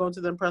having to go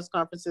to the press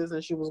conferences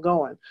and she was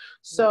going.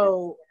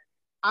 So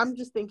I'm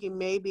just thinking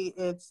maybe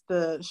it's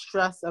the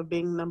stress of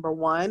being number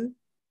one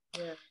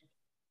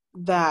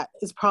that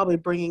is probably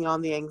bringing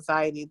on the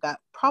anxiety that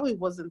probably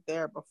wasn't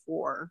there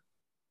before.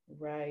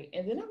 Right.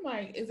 And then I'm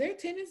like, is there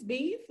tennis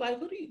beef? Like,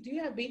 do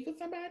you have beef with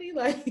somebody?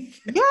 Like,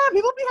 yeah,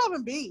 people be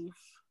having beef.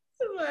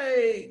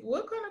 Like,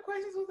 what kind of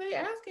questions was they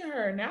asking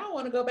her? Now I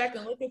want to go back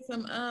and look at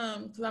some,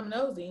 because I'm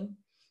nosy.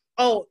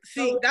 Oh,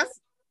 see,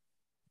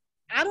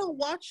 I don't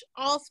watch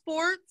all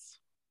sports.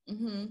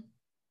 Mm-hmm.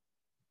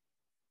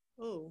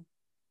 Oh,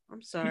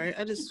 I'm sorry.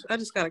 I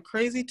just got a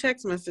crazy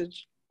text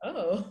message.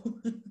 Oh.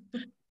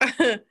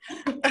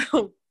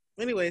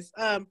 Anyways,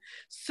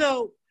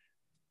 so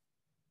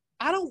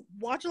I don't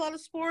watch a lot of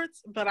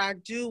sports, but I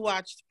do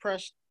watch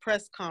press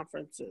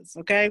conferences,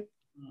 okay?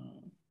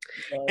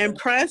 And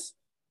press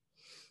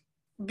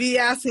be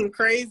asking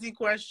crazy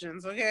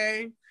questions,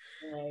 okay?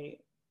 Right.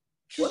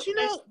 Because, you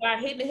know... got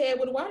hit in the head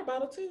with a water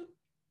bottle, too.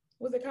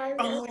 Was it Kyrie?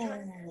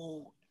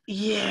 Oh,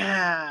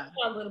 yeah. I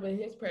saw a little bit of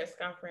his press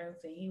conference,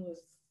 and he was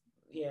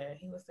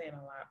saying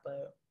a lot,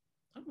 but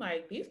I'm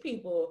like, these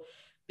people,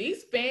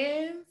 these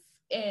fans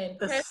and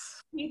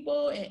press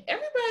people, and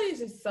everybody's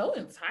just so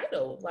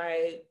entitled.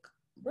 Like,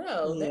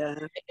 bro, they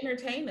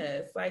entertain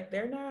us. Like,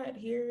 they're not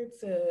here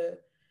to,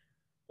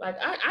 like,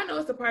 I know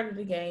it's a part of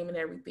the game and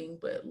everything,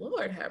 but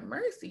Lord have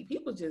mercy,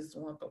 people just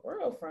want the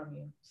world from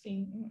you.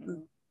 See,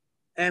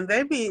 and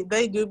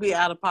they do be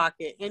out of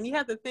pocket, and you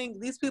have to think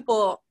these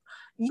people.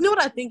 You know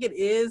what I think it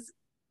is?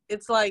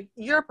 It's like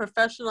you're a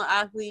professional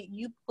athlete.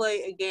 You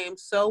play a game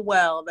so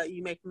well that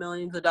you make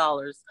millions of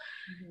dollars.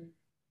 Mm-hmm.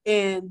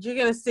 And you're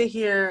going to sit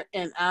here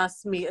and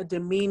ask me a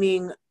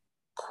demeaning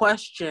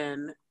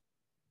question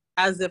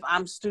as if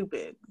I'm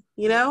stupid,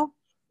 you know?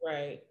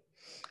 Right.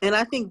 And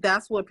I think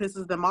that's what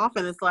pisses them off.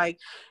 And it's like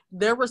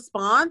their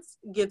response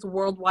gets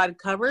worldwide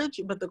coverage,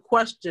 but the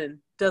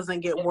question doesn't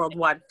get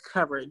worldwide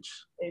coverage.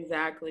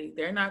 Exactly.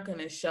 They're not going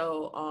to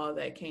show all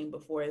that came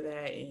before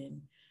that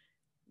and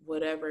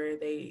whatever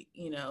they,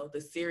 the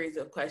series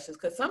of questions.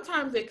 Because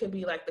sometimes it could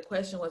be like the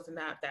question was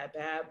not that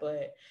bad,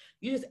 but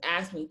you just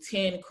asked me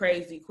 10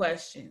 crazy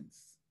questions.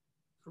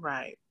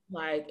 Right.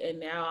 Like, and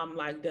now I'm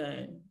like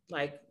done.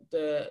 Like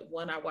the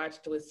one I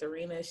watched with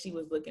Serena, she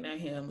was looking at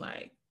him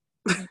like,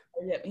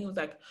 he was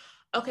like,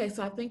 okay,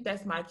 so I think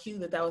that's my cue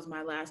that was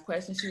my last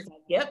question. She was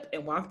like, yep,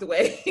 and walked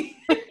away.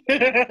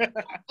 Like,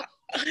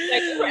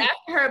 we were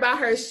asking her about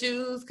her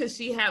shoes because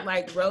she had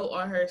like wrote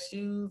on her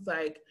shoes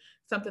like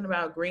something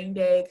about Green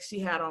Day. She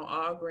had on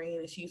all green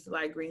and she used to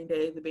like Green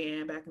Day, the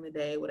band back in the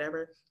day,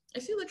 whatever.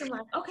 And she looking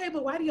like, okay,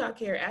 but why do y'all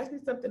care? Ask me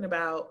something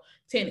about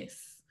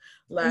tennis.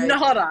 Like, no,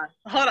 hold on.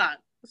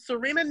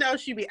 Serena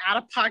knows she'd be out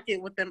of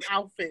pocket with them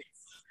outfits.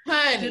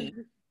 Honey,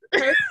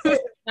 her was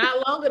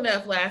not long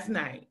enough last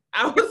night.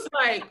 I was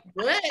like,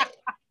 what?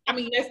 I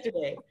mean,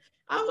 yesterday.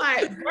 I'm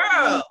like,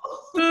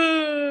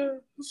 bro.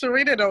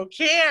 Serena don't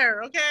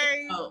care,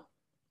 okay? No,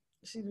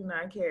 she do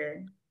not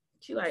care.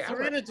 She like,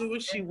 Serena do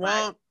what she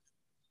want.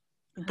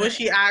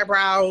 Bushy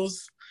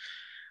eyebrows.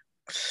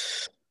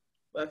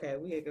 Okay,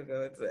 we ain't gonna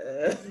go into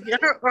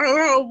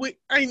her weave.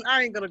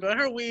 I ain't gonna go.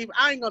 Her weave.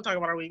 I ain't gonna talk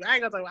about her weave. I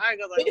ain't gonna talk about it.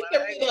 Leave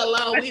Serena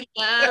alone. We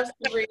love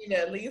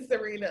Serena. Leave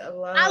Serena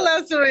alone. I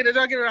love Serena.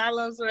 Don't get me wrong. I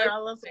love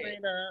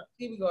Serena.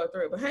 She be going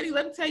through it. But honey,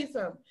 let me tell you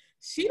something.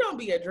 She don't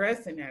be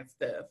addressing that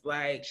stuff.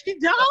 Like, she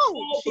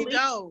don't. She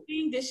don't.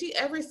 Did she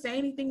ever say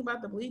anything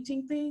about the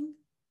bleaching thing?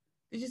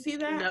 Did you see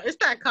that? No, it's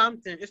that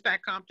Compton.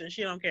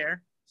 She don't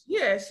care.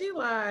 Yeah, she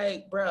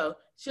like, bro,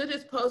 she'll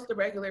just post a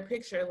regular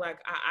picture. Like,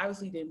 I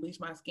obviously didn't bleach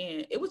my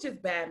skin. It was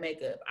just bad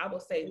makeup. I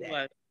will say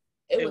that.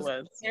 It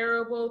was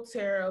terrible,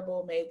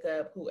 terrible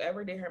makeup.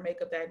 Whoever did her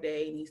makeup that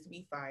day needs to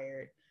be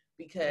fired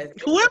because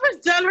whoever's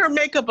done her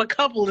makeup a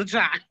couple of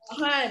times.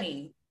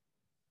 Honey,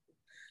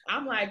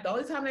 I'm like, the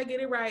only time they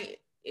get it right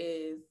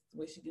is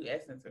when she do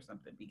Essence or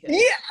something. Because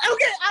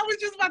I was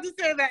just about to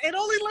say that. It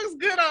only looks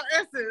good on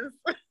Essence.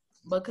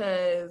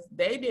 Because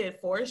they did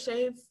 4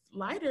 shades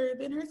lighter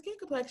than her skin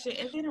complexion,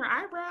 and then her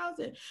eyebrows.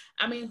 And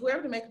I mean,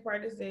 whoever the makeup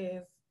artist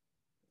is,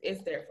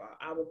 it's their fault.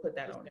 I will put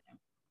that on them.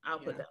 I'll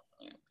put that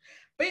on them.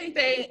 But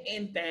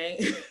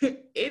anything.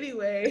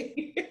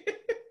 Anyway.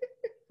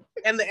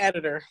 And the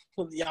editor.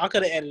 Y'all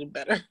could have edited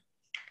better.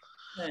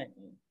 They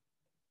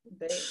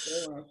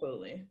weren't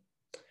fooling.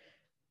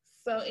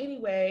 So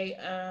anyway,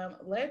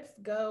 let's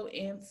go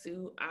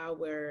into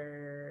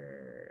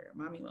our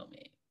mommy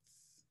moments.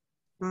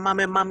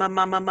 Mommy moments.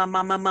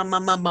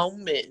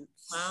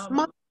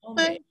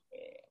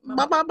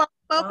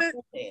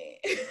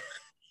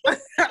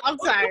 I'm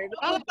tired.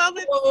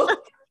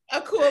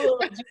 A cool little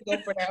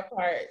jingle for that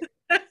part.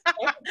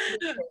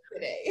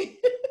 Today.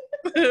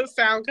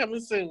 Sound coming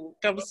soon.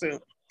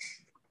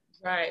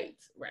 Right.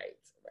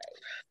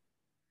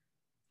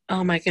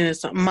 Oh my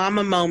goodness.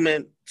 Mama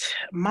moment.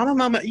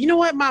 You know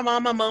what my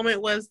mama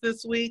moment was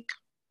this week?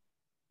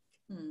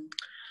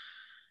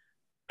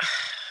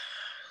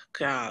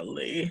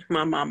 Golly,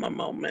 my mama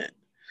moment.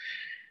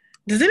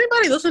 Does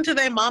anybody listen to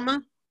their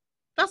mama?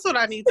 That's what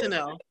I need to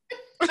know.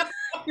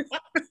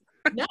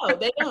 No,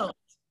 they don't.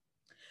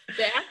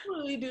 They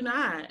absolutely do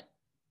not.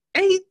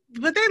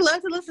 But they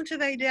love to listen to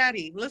their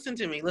daddy. Listen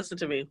to me.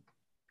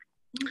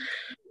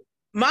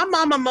 My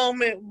mama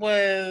moment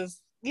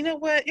was, you know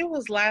what? It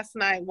was last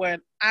night when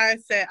I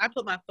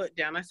put my foot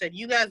down. I said,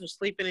 you guys are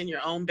sleeping in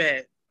your own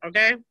bed,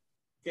 okay?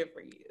 Good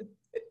for you.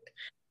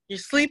 You're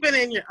sleeping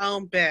in your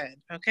own bed,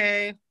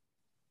 okay?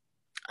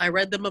 I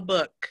read them a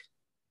book.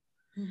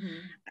 Mm-hmm.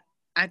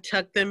 I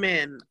tucked them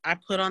in. I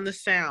put on the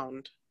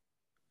sound.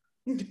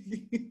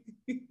 The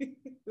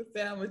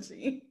sound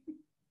machine.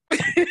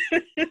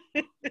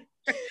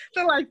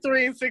 They're like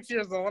 3 and 6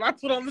 years old. I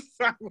put on the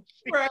sound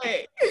machine.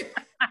 Right.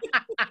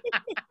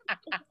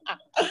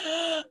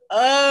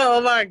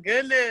 Oh my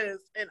goodness.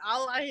 And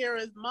all I hear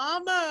is,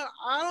 Mama,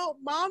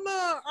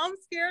 I'm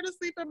scared to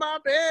sleep in my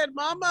bed.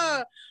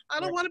 Mama, I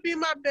don't want to be in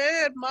my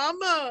bed.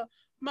 Mama.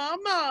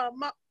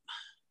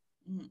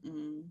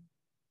 Mm-mm.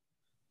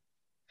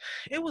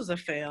 It was a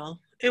fail.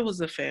 It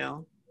was a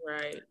fail.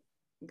 Right.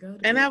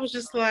 And I was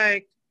just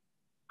like,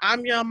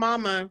 I'm your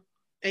mama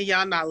and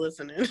y'all not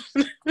listening.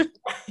 They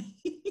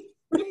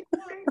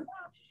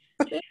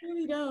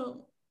really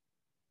don't.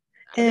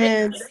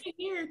 And they can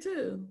hear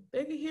too.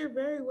 They can hear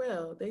very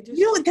well. They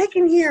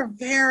can hear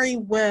very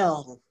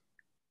well.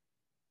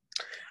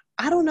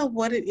 I don't know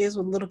what it is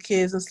with little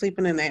kids and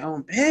sleeping in their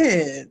own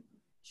bed.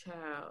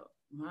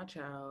 My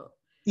child.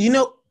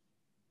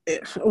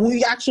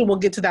 We actually will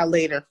get to that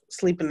later.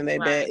 Sleeping in their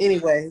bed.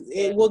 Anyway,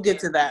 we'll get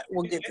to that.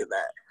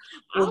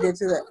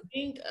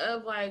 Think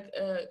of like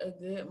a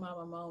good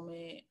mama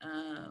moment.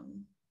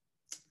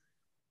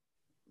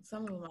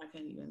 Some of them I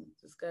can't even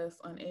discuss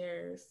on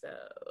air. So,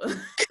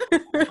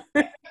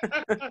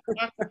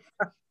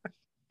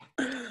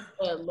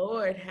 but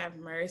Lord have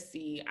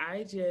mercy.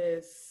 I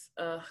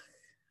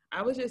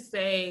would just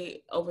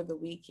say over the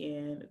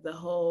weekend, the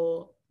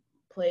whole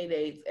play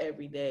dates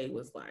every day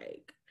was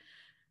like,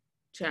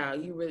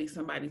 child, you really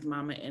somebody's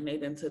mama and they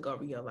done took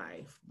over your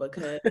life,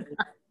 because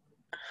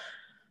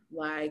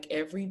like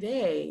every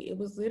day, it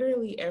was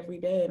literally every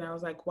day. And I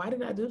was like, why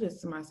did I do this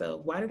to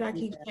myself? Why did I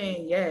keep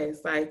saying yes?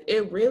 Like,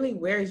 it really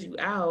wears you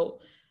out.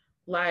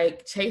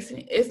 Like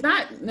chasing, it's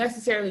not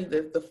necessarily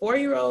the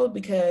 4-year-old,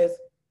 because,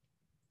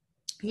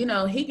 you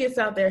know, he gets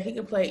out there, he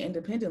can play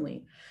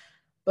independently.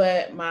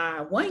 But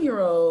my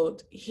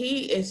 1-year-old,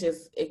 he is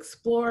just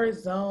explore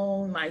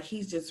zone. Like,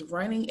 he's just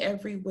running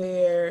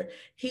everywhere.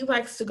 He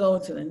likes to go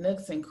into the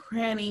nooks and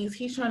crannies.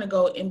 He's trying to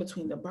go in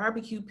between the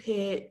barbecue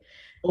pit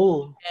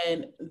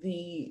and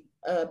the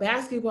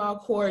basketball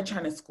court,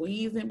 trying to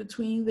squeeze in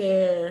between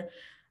there.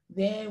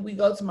 Then we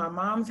go to my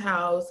mom's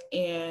house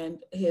and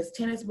his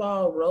tennis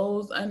ball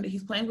rolls under.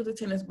 He's playing with the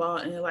tennis ball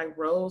and it like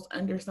rolls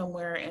under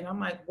somewhere. And I'm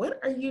like, what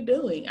are you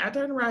doing? I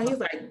turn around, he's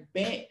like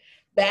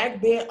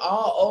back bent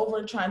all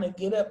over, trying to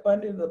get up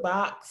under the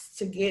box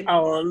to get.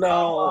 Oh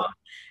no.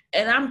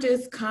 And I'm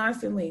just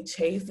constantly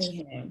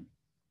chasing him,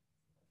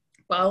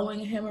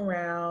 following him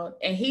around,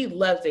 and he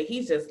loves it.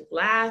 He's just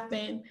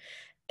laughing.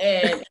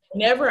 And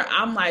whenever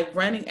I'm like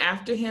running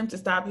after him to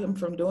stop him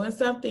from doing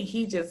something,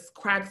 he just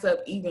cracks up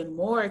even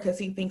more because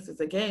he thinks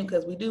it's a game,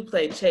 because we do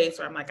play chase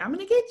where I'm like, I'm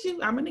going to get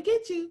you. I'm going to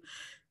get you.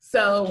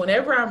 So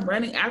whenever I'm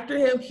running after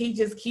him, he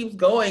just keeps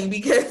going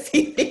because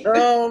he thinks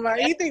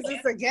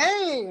it's a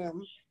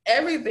game.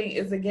 Everything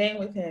is a game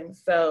with him.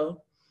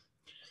 So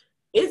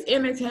it's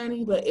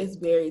entertaining, but it's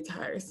very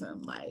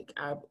tiresome. Like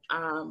I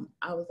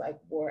was like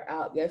wore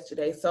out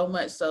yesterday, so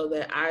much so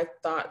that I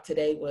thought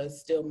today was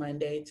still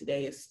Monday.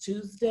 Today is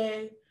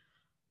Tuesday.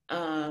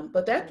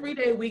 But that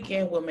 3-day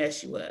weekend will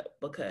mess you up,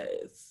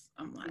 because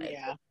I'm like,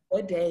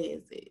 what day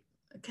is it?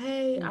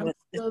 Okay, I'm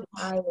still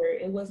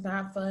tired. It was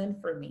not fun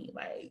for me.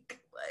 Like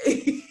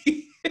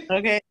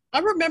okay. I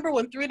remember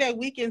when 3-day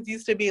weekends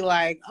used to be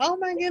like, oh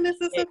my goodness,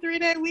 it's a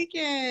 3-day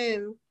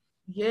weekend.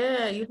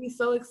 Yeah, you'd be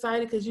so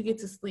excited because you get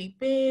to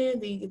sleep in,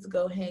 then you get to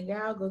go hang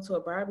out, go to a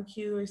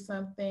barbecue or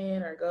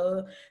something, or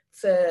go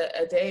to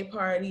a day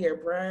party or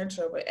brunch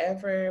or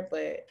whatever.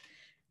 But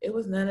it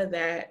was none of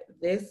that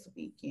this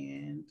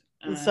weekend.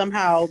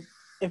 Somehow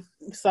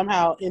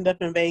end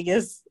up in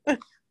Vegas.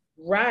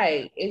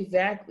 Right,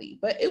 exactly.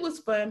 But it was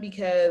fun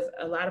because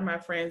a lot of my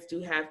friends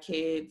do have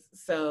kids,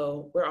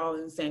 so we're all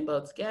in the same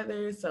boat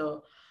together.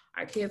 So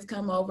our kids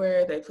come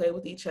over, they play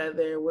with each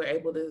other, we're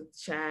able to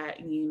chat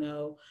and, you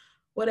know,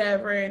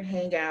 whatever, and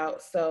hang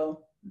out.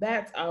 So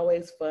that's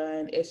always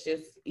fun. It's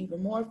just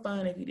even more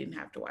fun if you didn't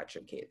have to watch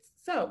your kids.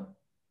 So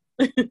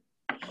that's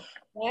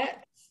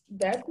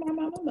my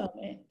mama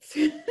moment.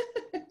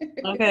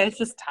 Okay, it's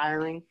just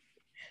tiring.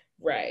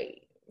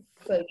 Right.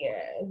 So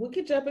yeah, we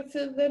could jump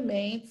into the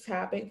main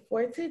topic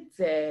for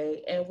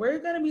today, and we're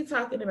going to be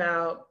talking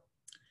about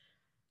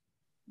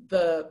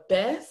the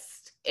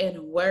best and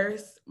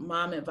worst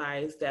mom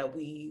advice that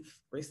we've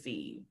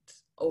received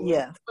over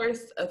the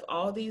course of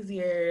all these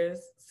years.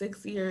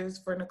 6 years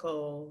for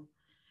Nicole,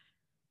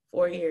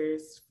 4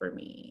 years for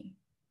me.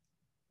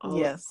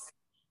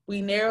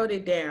 We narrowed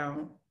it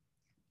down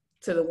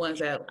to the ones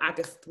that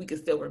we could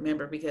still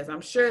remember, because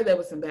I'm sure there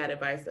was some bad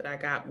advice that I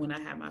got when I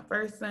had my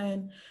first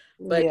son,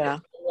 but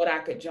what I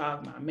could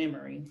jog my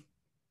memory.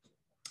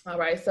 All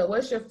right, so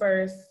what's your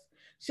first?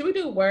 Should we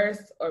do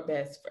worst or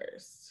best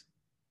first?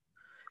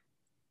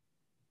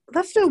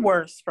 Let's do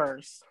worst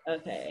first.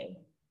 Okay.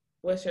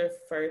 What's your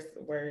first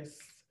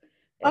worst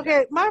advice?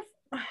 Okay,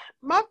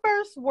 my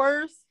first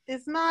worst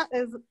is not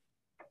as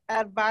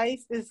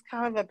advice, it's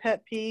kind of a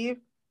pet peeve.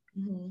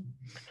 Mm-hmm.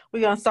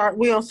 We're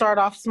gonna start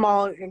off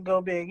small and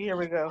go big. Here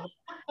we go.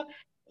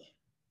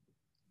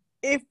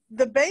 If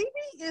the baby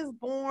is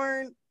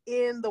born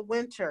in the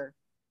winter,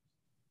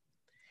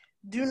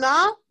 do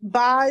not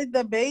buy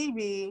the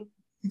baby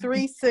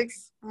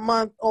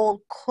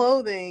 3-6-month-old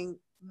clothing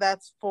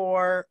that's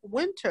for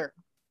winter.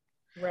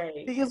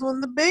 Right. Because when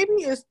the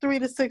baby is 3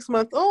 to 6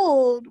 months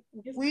old,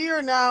 we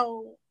are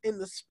now in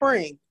the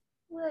spring.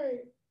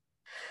 Right.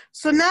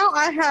 So now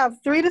I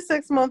have 3 to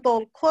 6 month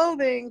old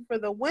clothing for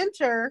the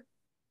winter,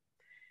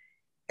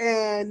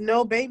 and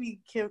no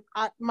baby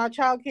my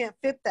child can't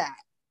fit that.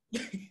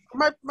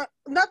 Not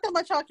that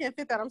my child can't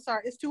fit that. I'm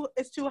sorry. It's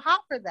too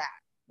hot for that.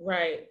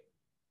 Right.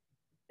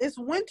 It's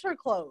winter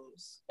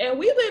clothes. And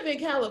we live in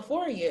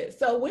California,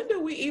 so when do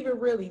we even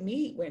really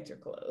need winter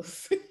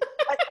clothes?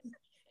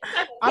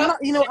 I'm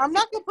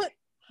not gonna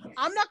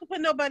put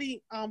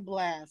nobody on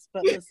blast,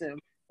 but listen.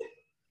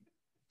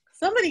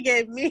 Somebody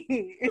gave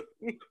me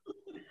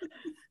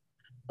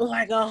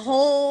like a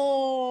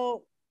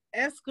whole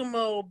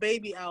Eskimo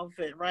baby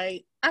outfit,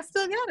 right? I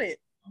still got it.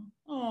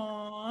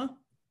 Aww.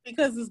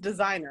 Because it's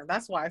designer.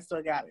 That's why I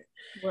still got it.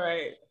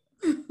 Right.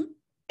 And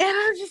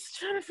I'm just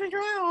trying to figure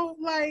out,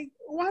 like,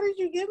 why did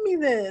you give me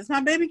this? My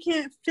baby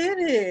can't fit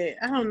it.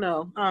 I don't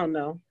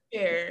know.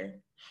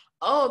 Fair.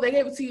 Oh, they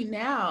gave it to you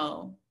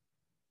now.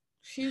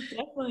 She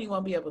definitely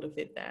won't be able to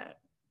fit that.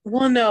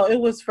 Well, no, it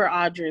was for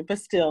Audrey, but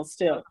still.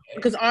 Okay.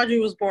 Because Audrey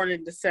was born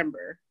in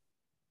December.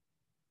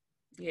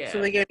 Yeah.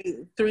 So they gave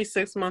me 3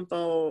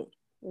 6-month-old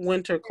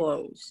winter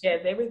clothes. Yeah,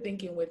 they were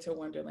thinking winter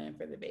wonderland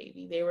for the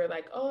baby. They were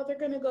like, oh, they're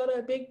going to go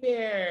to Big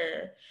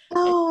Bear in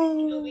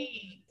 2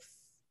 weeks.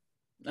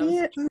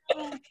 Yeah,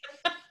 no.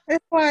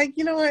 It's like,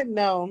 you know what?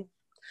 No,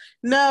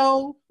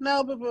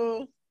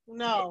 boo-boo.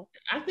 No.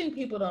 I think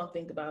people don't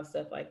think about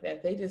stuff like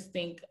that. They just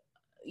think,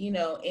 in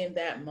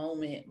that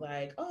moment,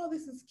 like, oh,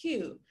 this is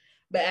cute.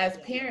 But as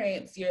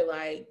parents, you're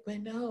like,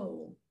 but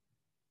no,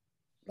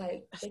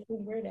 like, they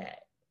can wear that.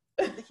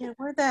 They can't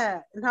wear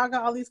that. And now I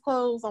got all these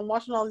clothes. I'm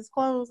washing all these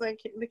clothes. They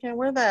can't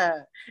wear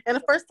that. And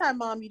the first time,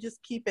 Mom, you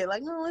just keep it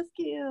like, no, it's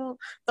cute.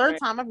 Third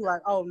time, I'd be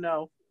like, oh,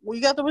 no. Well,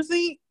 you got the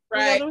receipt?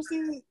 Right. You got the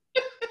receipt?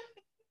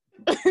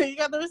 You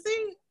got the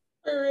receipt?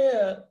 For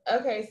real.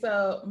 Okay,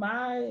 so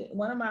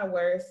one of my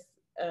worst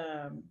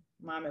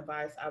mom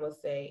advice I would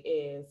say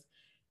is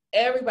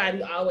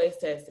everybody always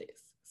says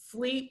this: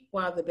 sleep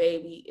while the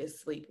baby is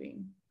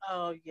sleeping.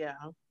 Oh yeah.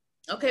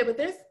 Okay, but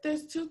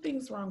there's 2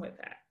 things wrong with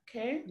that.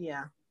 Okay.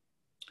 Yeah.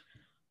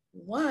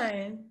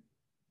 One,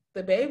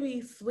 the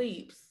baby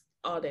sleeps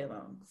all day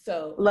long,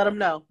 so let them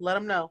know.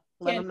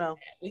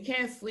 We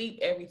can't sleep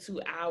every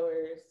 2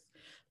 hours.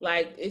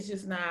 Like it's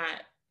just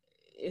not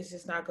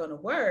going to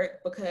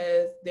work,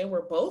 because then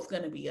we're both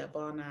going to be up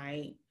all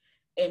night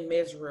and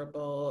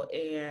miserable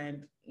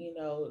and,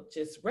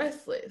 just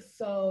restless.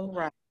 So,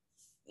 right.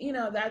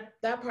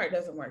 That part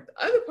doesn't work.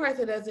 The other part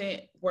that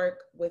doesn't work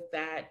with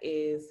that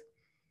is,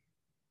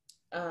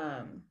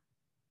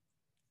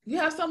 you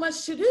have so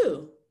much to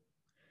do.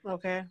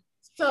 Okay.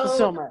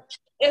 So much.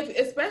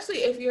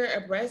 Especially if you're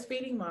a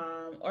breastfeeding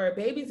mom, or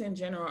babies in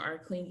general are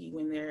clingy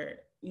when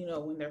they're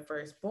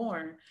first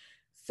born.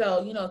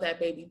 So, that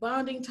baby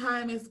bonding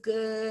time is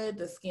good,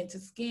 the skin to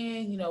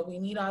skin, we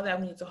need all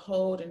that. We need to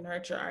hold and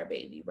nurture our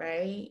baby,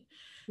 right?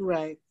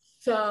 Right.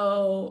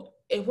 So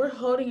if we're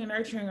holding and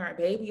nurturing our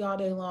baby all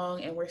day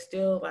long and we're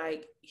still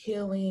like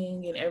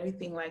healing and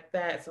everything like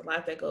that, it's a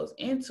lot that goes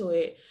into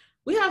it.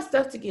 We have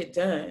stuff to get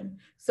done.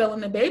 So when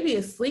the baby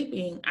is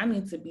sleeping, I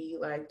need to be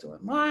like doing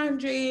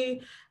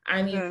laundry.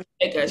 I need to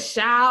take a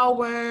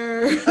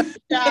shower.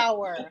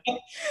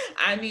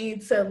 I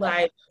need to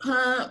like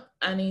pump.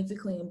 I need to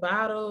clean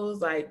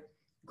bottles. Like,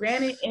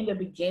 granted, in the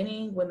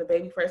beginning, when the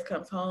baby first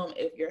comes home,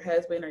 if your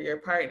husband or your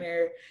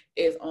partner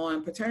is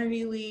on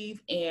paternity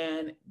leave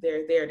and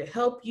they're there to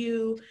help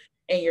you,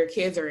 and your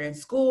kids are in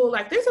school,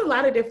 like there's a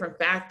lot of different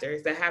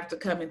factors that have to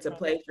come into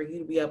play for you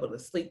to be able to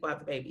sleep while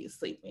the baby is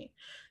sleeping.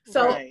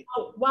 So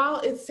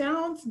while it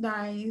sounds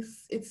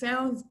nice, it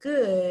sounds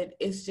good,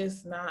 it's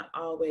just not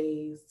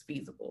always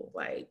feasible.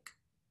 Like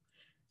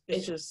it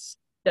just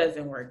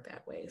doesn't work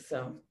that way.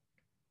 So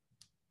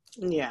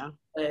yeah.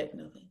 But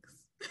no thanks.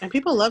 And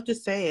people love to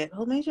say it.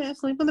 Oh, maybe I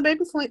sleep when the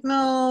baby's like,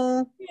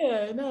 no.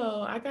 Yeah,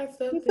 no, I got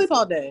stuff to sleep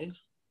all day.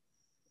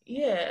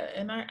 Yeah,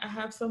 and I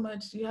have so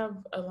much. You have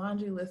a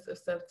laundry list of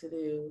stuff to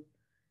do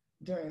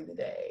during the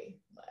day.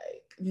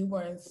 Like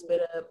newborns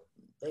spit up,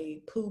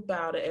 they poop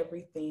out of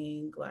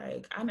everything.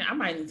 Like I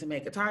might need to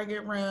make a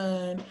Target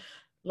run.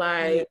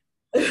 Like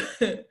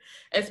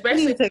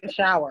especially you need to take a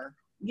shower.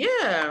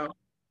 Yeah.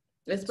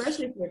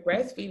 Especially if you're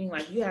breastfeeding,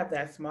 like you have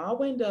that small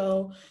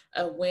window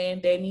of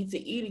when they need to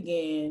eat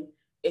again,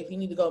 if you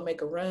need to go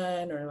make a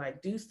run or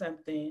like do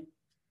something.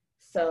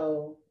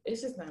 So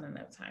it's just not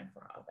enough time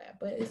for all that,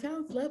 but it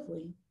sounds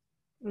lovely.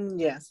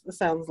 Yes, it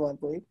sounds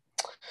lovely.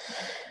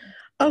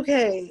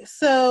 Okay,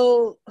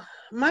 so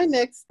my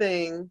next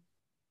thing,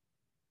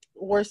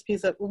 worst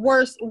piece of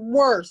advice.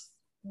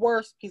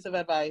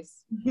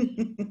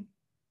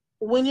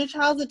 When your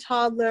child's a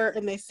toddler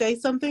and they say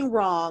something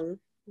wrong,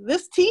 a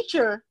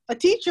teacher,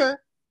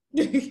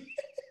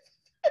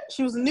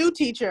 she was a new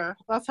teacher.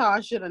 That's how I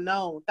should have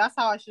known. That's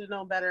how I should have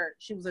known better.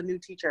 She was a new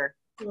teacher.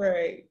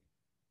 Right.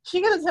 She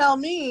gonna tell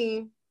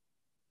me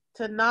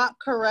to not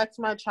correct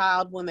my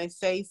child when they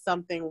say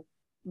something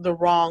the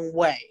wrong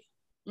way.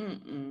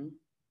 Mm-mm.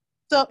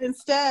 So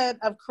instead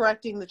of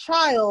correcting the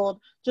child,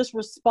 just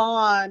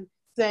respond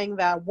saying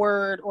that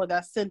word or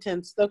that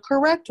sentence the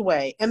correct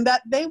way, and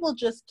that they will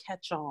just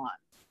catch on.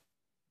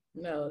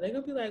 No, they're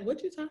gonna be like,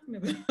 what you talking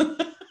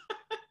about?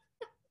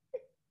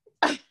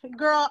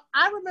 Girl,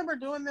 I remember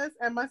doing this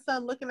and my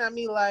son looking at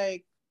me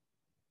like,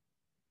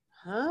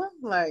 huh?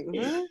 Like,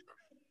 huh?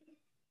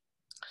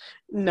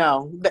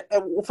 No.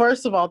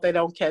 First of all, they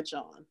don't catch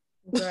on.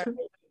 Right.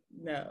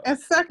 No. And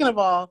second of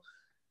all,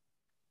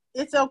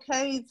 it's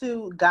okay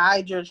to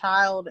guide your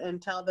child and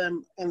tell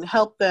them and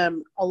help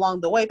them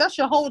along the way. That's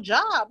your whole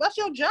job. That's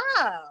your job.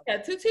 Yeah,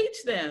 to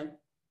teach them.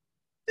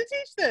 To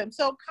teach them.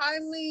 So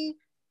kindly,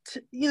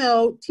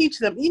 teach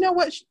them. You know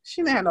what?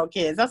 She didn't have no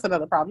kids. That's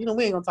another problem.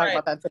 We ain't gonna talk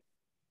about that today.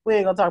 We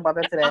ain't gonna talk about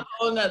that today. That's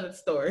a whole nother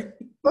story.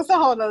 That's a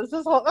whole other.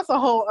 That's a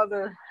whole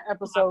other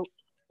episode.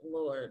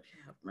 Lord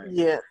have mercy.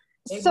 Yeah.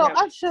 Maybe so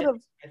I should have.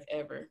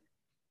 Ever.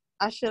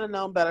 I should have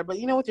known better. But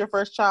with your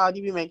first child,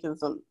 you be making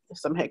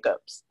some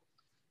hiccups.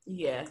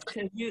 Yeah,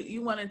 because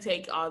you want to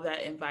take all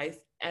that advice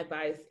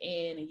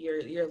in, and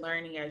you're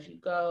learning as you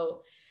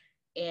go.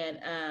 And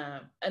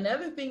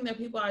another thing that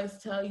people always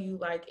tell you,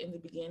 like in the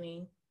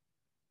beginning,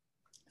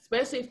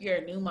 especially if you're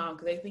a new mom,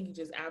 because they think you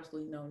just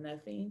absolutely know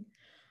nothing.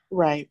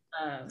 Right.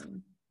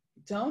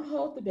 Don't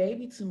hold the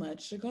baby too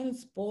much. You're gonna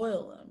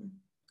spoil them.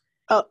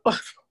 Oh.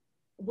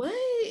 What?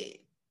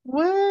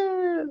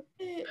 What?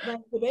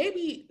 Like, the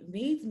baby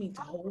needs me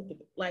to hold the,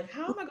 like,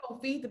 how am I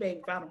gonna feed the baby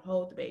if I don't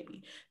hold the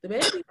baby? The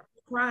baby is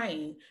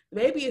crying. The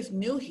baby is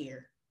new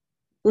here.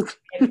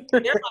 And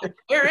they're like,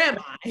 where am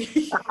I?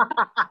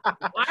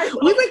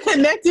 We've been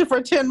connected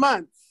for 10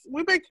 months.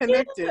 We've been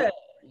connected. Yeah.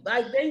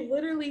 Like, they've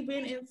literally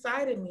been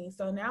inside of me.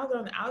 So now they're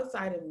on the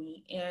outside of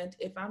me. And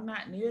if I'm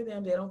not near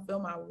them, they don't feel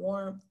my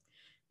warmth.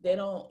 They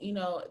don't,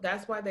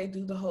 that's why they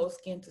do the whole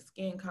skin to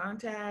skin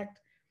contact.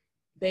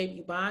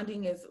 Baby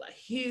bonding is like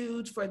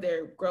huge for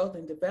their growth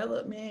and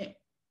development.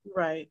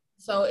 Right.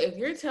 So if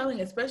you're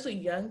telling, especially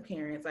young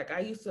parents, like I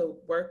used to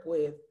work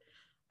with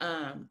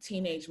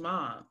teenage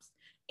moms,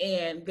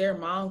 and their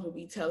moms would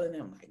be telling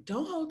them, like,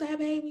 don't hold that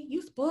baby.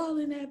 You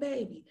spoiling that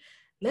baby.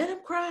 Let him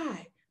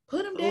cry.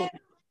 Put him down.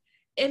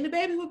 And the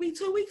baby would be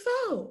 2 weeks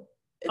old.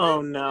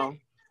 Oh, no.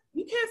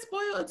 You can't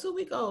spoil a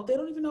 2-week-old. They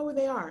don't even know where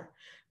they are.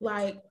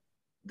 Like,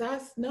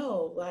 that's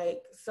no.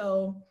 Like,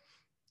 so,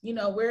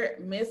 we're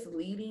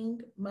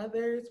misleading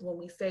mothers when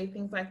we say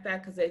things like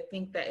that, because they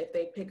think that if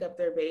they pick up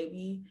their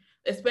baby,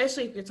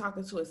 especially if you're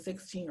talking to a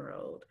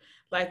 16-year-old,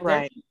 like, they're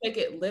going to take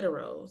it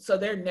literal. So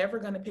they're never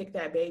going to pick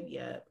that baby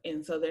up.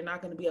 And so they're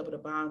not going to be able to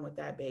bond with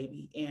that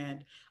baby.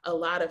 And a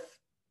lot of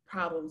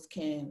problems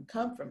can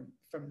come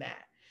from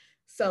that.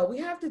 So we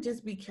have to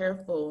just be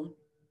careful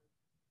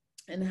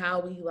in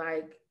how we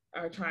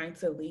are trying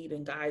to lead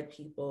and guide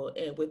people,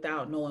 and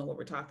without knowing what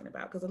we're talking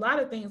about. Because a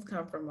lot of things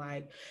come from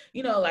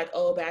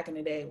oh, back in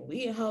the day, we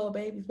didn't hold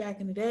babies back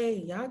in the day,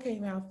 and y'all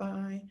came out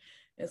fine.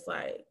 It's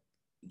like,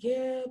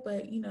 yeah,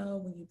 but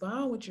when you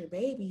bond with your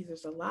babies,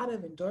 there's a lot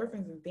of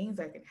endorphins and things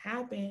that can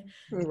happen.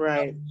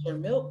 Right. Your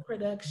milk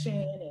production,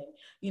 and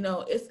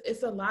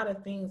it's a lot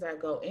of things that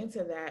go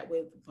into that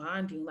with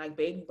bonding. Like,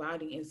 baby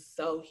bonding is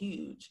so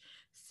huge.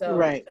 So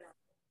right.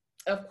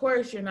 Of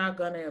course, you're not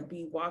going to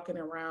be walking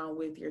around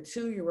with your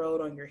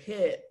 2-year-old on your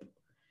hip,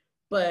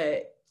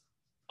 but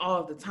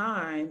all the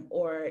time,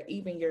 or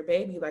even your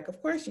baby,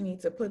 of course you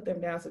need to put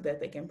them down so that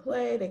they can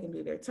play, they can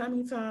do their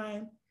tummy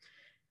time,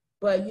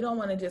 but you don't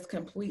want to just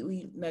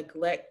completely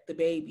neglect the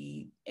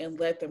baby and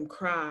let them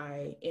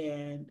cry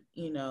and,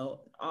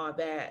 all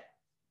that.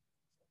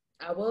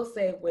 I will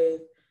say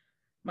with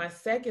my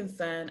second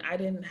son, I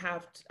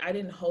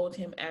didn't hold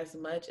him as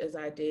much as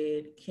I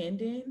did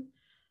Kendon.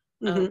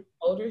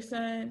 Older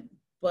son,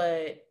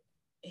 but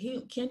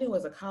Kendon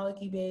was a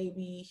colicky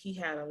baby. He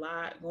had a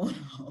lot going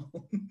on.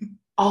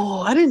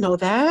 Oh, I didn't know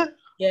that.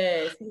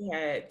 Yes, he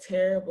had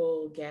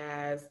terrible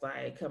gas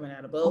coming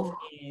out of both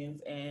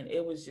ends, and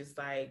it was just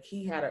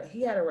he had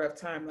a rough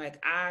time.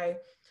 I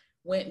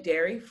went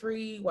dairy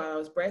free while I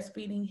was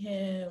breastfeeding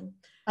him.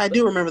 I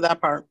do remember that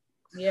part.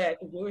 Yeah,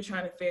 because we were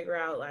trying to figure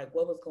out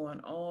what was going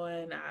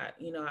on. I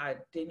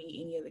didn't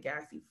eat any of the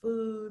gassy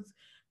foods.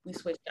 We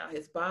switched out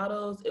his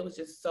bottles. It was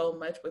just so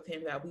much with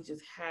him that we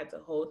just had to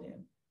hold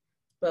him.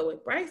 But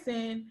with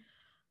Bryson,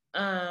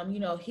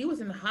 he was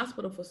in the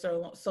hospital for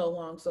so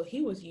long, so he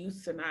was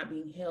used to not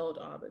being held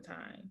all the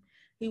time.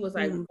 He was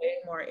way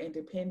more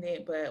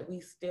independent, but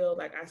we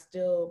still I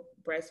still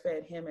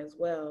breastfed him as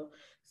well.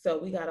 So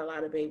we got a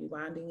lot of baby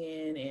bonding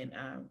in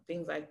and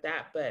things like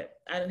that. But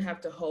I didn't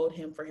have to hold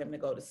him for him to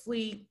go to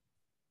sleep.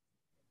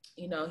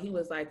 He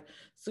was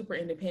super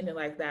independent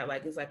like that.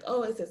 It's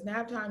oh, it's his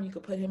nap time. You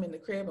could put him in the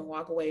crib and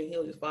walk away, and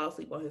he'll just fall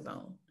asleep on his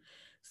own.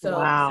 So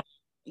wow.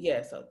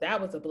 Yeah, so that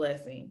was a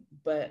blessing.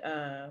 But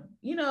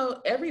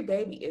every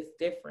baby is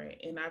different,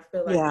 and I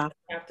feel like you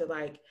have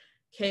to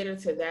cater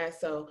to that.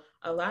 So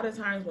a lot of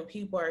times when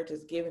people are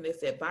just giving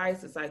this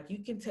advice, it's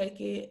you can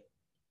take it,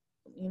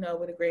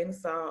 with a grain of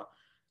salt.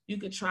 You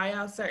could try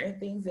out certain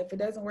things. If it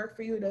doesn't work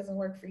for you, it doesn't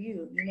work for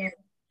you.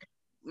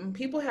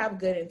 People have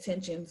good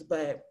intentions,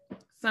 but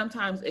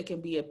sometimes it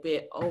can be a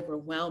bit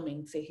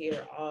overwhelming to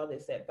hear all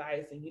this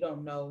advice and you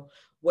don't know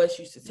what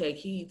you should take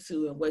heed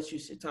to and what you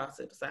should toss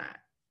to the side.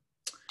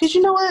 Because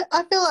you know what?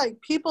 I feel like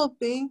people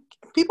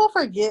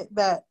forget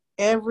that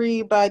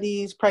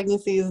everybody's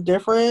pregnancy is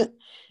different,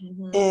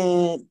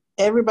 and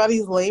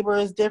everybody's labor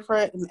is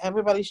different, and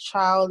everybody's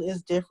child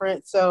is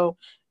different. So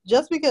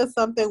just because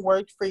something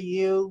worked for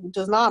you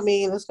does not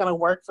mean it's going to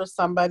work for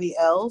somebody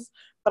else.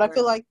 But I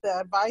feel like the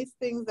advice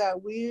things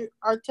that we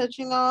are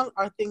touching on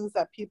are things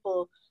that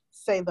people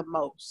say the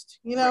most,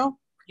 you know? Right.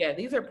 Yeah,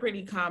 these are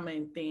pretty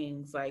common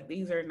things. Like,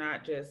 these are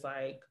not just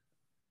like,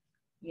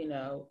 you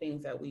know,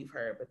 things that we've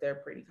heard, but they're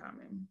pretty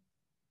common.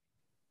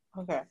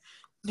 Okay.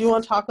 Do you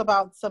want to talk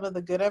about some of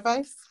the good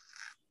advice?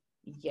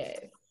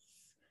 Yes.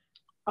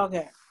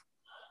 Okay.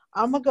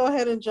 I'm going to go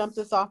ahead and jump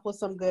this off with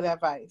some good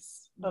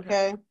advice.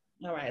 Okay?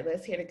 All right,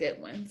 let's hear the good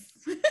ones.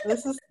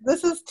 This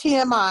is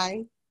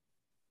TMI,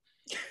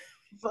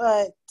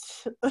 but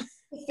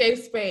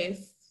safe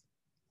space.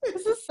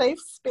 This is safe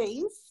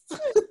space.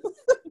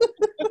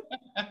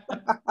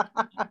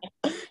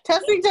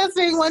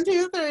 Testing, 1,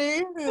 2,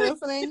 3.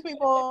 Listening,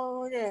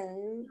 people. Okay,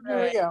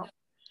 here we go.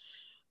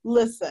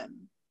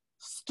 Listen,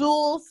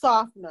 stool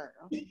softener.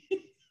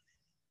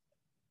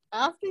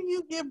 After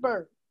you give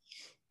birth,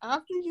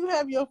 after you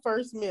have your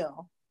first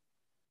meal,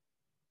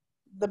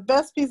 the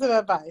best piece of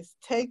advice,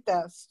 take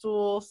that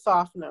stool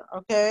softener,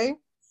 okay?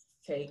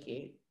 Take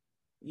it.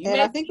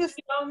 I think you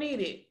don't need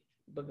it,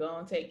 but go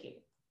and take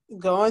it.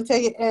 Go and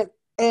take it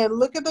and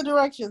look at the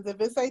directions. If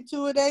it say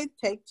 2 a day,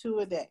 take 2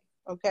 a day,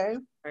 okay?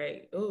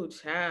 Right. Ooh,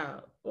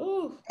 child.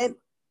 Ooh.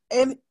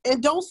 And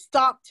don't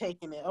stop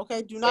taking it,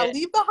 okay? Do not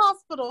leave the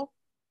hospital.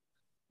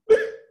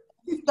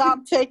 Stop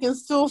taking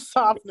stool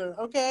softener,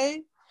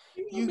 okay?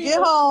 You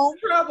get home.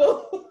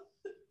 Trouble.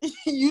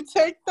 You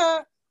take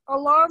that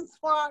alarm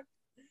clock.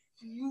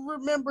 You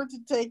remember to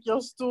take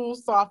your stool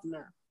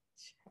softener.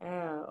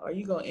 Are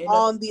you gonna end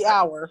on up the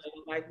hour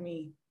like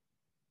me?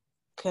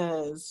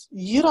 Because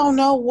you don't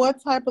know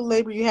what type of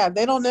labor you have.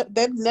 They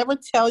never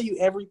tell you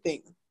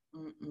everything.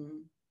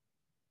 Mm-mm.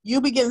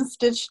 You be getting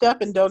stitched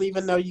up and don't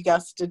even know you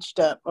got stitched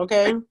up.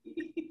 Okay.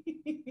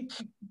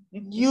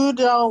 You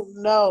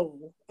don't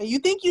know, and you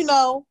think you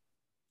know.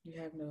 You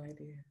have no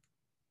idea.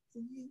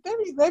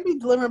 They be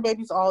delivering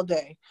babies all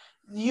day.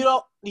 You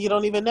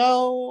don't even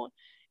know,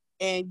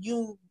 and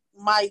you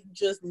might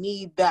just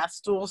need that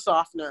stool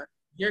softener.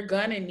 You're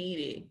gonna need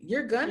it.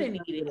 You're gonna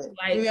need it.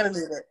 Like, you're gonna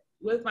need it.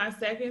 With my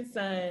second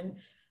son,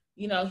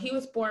 you know, he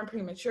was born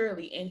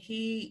prematurely, and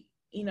he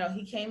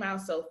came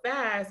out so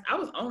fast. I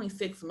was only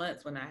 6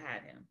 months when I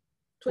had him,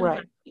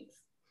 25 weeks.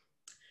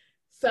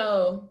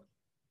 So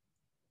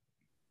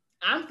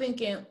I'm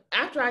thinking,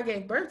 after I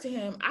gave birth to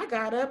him, I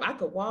got up, I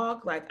could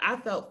walk, like I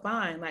felt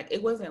fine. Like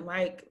it wasn't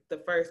like the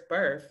first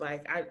birth.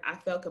 Like I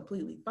felt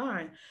completely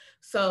fine.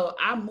 So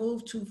I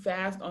moved too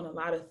fast on a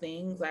lot of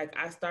things. Like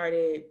I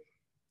started,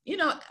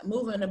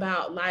 moving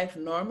about life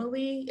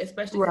normally,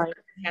 especially because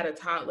I had a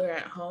toddler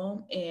at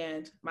home,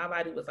 and my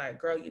body was like,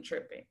 girl, you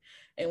tripping.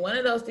 And one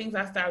of those things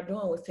I started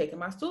doing was taking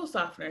my stool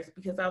softeners,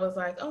 because I was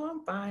like, oh,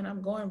 I'm fine.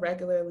 I'm going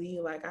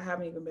regularly. Like I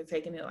haven't even been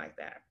taking it like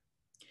that.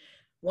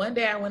 One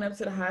day I went up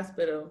to the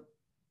hospital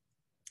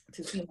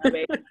to see my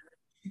baby.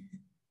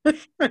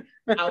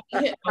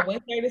 I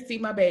went there to see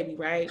my baby,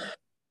 right?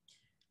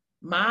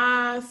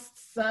 My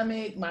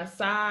stomach, my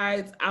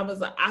sides,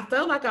 I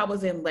felt like I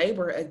was in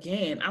labor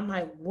again. I'm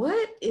like,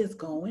 what is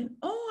going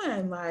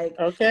on? Like,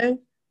 okay,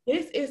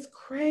 this is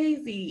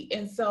crazy.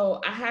 And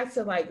so I had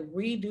to like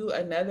redo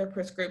another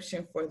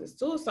prescription for the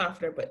stool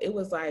softener, but it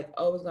was like,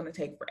 oh, it was going to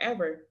take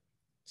forever.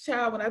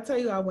 Child, when I tell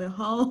you I went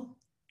home.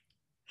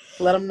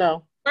 Let them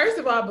know. First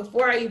of all,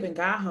 before I even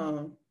got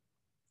home,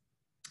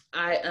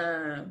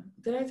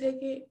 did I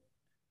take it?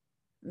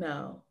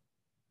 No.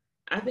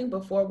 I think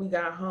before we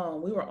got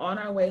home, we were on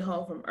our way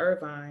home from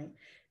Irvine,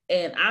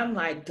 and I'm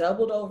like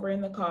doubled over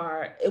in the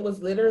car. It was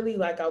literally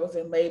like I was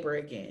in labor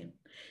again.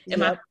 And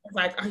my mom was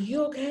like, are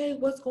you okay?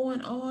 What's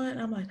going on?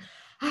 I'm like,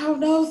 I don't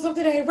know,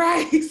 something ain't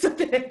right.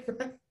 Something ain't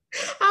right.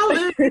 I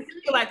literally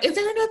like, is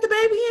there another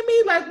baby in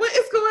me? Like, what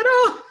is going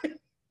on?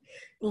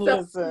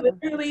 Listen. So I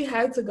literally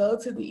had to go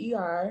to the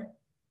ER.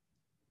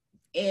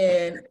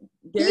 And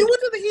you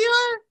went to the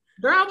ER?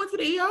 Girl, I went to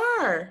the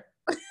ER.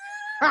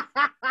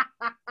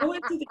 I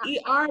went to the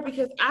ER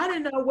because I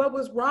didn't know what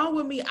was wrong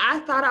with me. I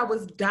thought I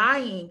was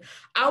dying.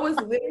 I was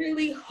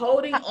literally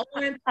holding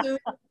on to,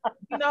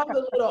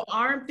 the little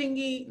arm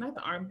thingy, not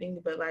the arm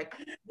thingy, but like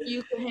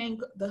you can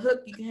hang the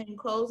hook, you can hang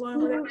clothes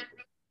on, whatever.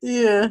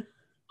 Yeah.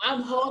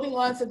 I'm holding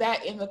on to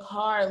that in the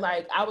car.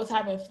 Like I was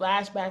having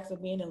flashbacks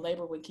of being in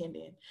labor with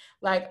Kendon.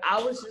 Like I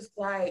was just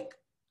like,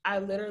 I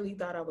literally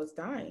thought I was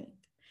dying.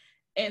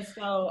 And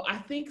so I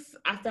think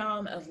I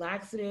found a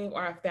laxative,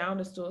 or I found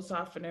a stool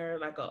softener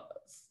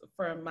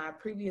from my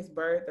previous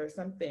birth or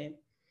something.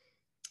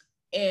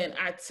 And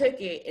I took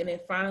it, and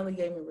it finally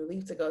gave me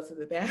relief to go to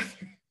the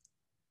bathroom.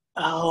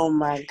 Oh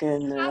my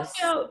goodness.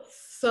 I felt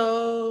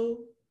so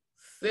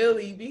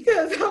silly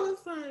because I was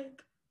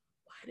like,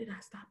 why did I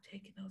stop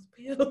taking those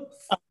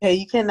pills? Okay,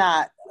 you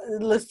cannot.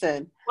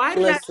 Listen. Why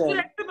did I do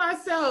that to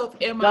myself?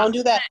 And don't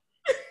do that.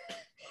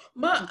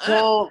 My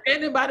aunt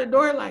standing by the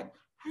door like,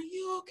 are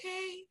you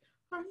okay?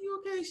 Are you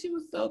okay? She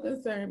was so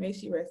concerned. May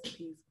she rest in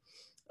peace.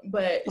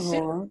 But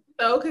she was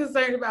so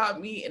concerned about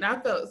me, and I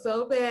felt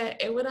so bad.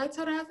 And when I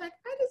told her, I was like,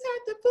 I just had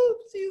to poop.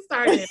 She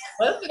started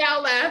busting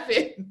out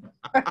laughing.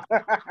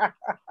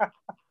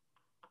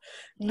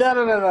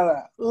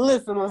 No.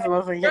 Listen.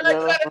 You're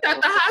like,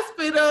 at the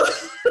hospital.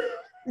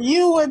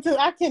 You went to,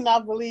 I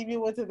cannot believe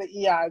you went to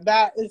the ER.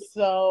 That is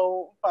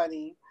so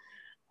funny.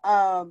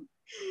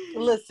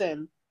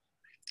 Listen,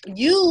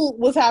 you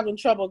was having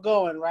trouble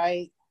going,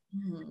 right?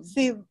 Mm-hmm.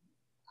 See,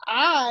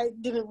 I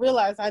didn't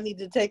realize I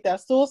needed to take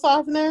that stool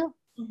softener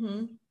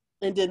and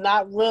did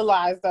not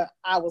realize that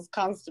I was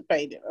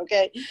constipated,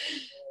 okay?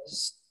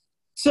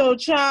 So,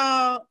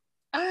 child,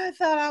 I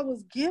thought I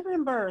was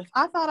giving birth.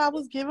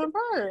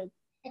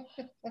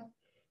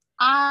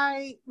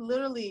 I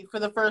literally,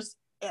 for the first,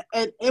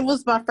 and it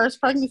was my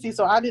first pregnancy,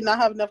 so I did not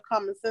have enough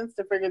common sense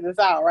to figure this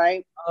out,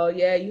 right? Oh,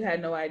 yeah, you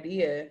had no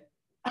idea.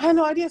 I had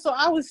no idea. So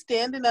I was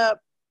standing up.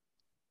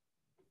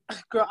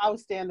 Girl, I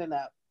was standing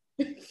up.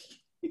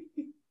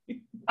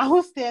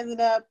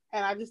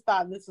 And I just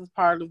thought this is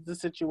part of the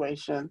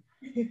situation.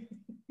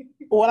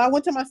 When I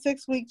went to my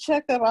 6-week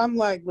checkup, I'm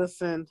like,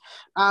 listen,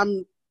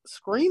 I'm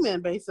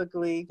screaming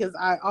basically because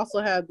I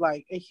also had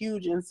like a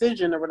huge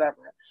incision or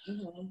whatever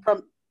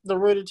from the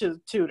rooter to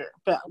the tutor.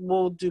 But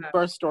we'll do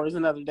birth stories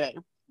another day.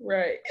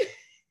 Right.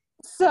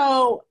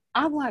 So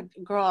I'm like,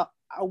 girl,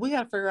 we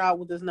got to figure out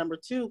what this number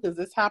 2 because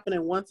it's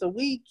happening once a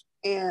week.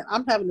 And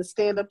I'm having to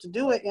stand up to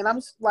do it, and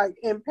I'm like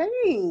in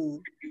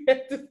pain. You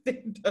have to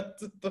stand up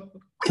to do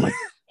it.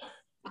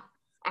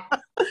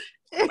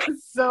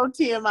 It's so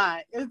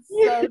TMI. And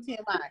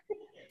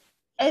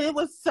it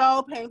was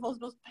so painful. It was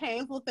the most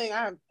painful thing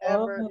I have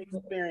ever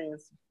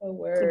experienced.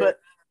 But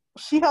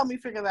she helped me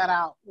figure that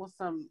out with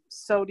some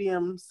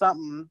sodium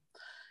something.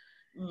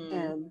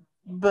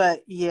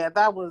 But yeah,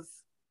 that was.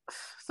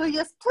 So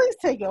yes, please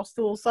take your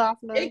stool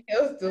softener. Take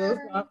your stool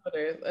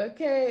softeners.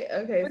 Okay.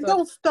 So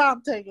don't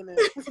stop taking it.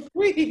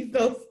 Please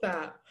don't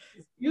stop.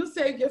 You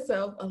save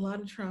yourself a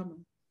lot of trauma.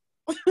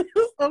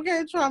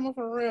 Okay, trauma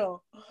for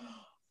real.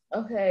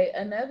 Okay,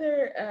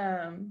 another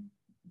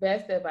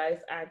best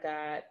advice I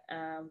got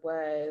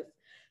was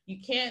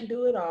you can't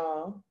do it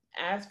all.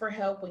 Ask for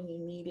help when you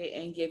need it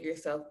and give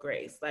yourself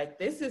grace. Like,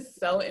 this is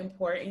so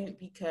important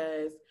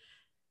because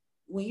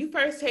when you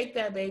first take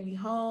that baby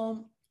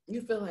home,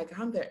 you feel like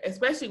I'm there,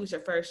 especially with your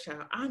first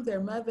child. I'm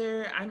their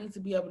mother. I need to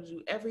be able to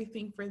do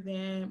everything for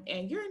them.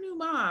 And you're a new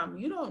mom.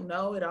 You don't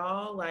know it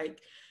all. Like,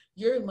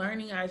 you're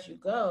learning as you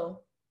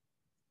go.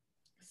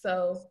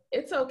 So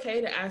it's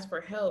okay to ask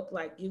for help.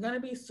 Like, you're going to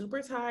be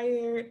super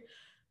tired.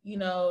 You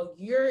know,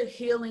 you're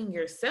healing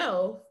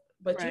yourself,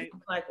 but you're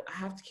like, I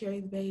have to carry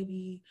the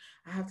baby.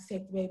 I have to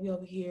take the baby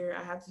over here.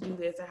 I have to do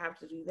this. I have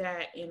to do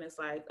that. And it's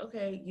like,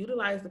 okay,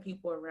 utilize the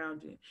people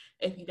around you.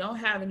 If you don't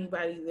have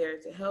anybody there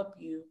to help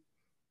you,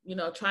 you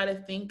know, try to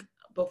think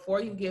before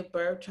you give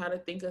birth, try to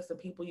think of some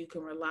people you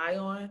can rely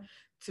on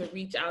to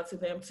reach out to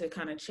them to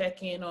kind of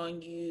check in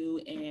on you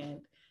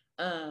and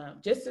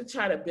just to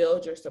try to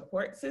build your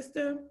support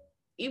system.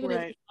 Even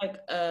if it's like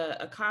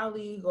a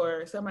colleague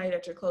or somebody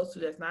that you're close to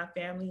that's not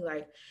family,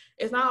 like,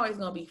 it's not always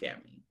going to be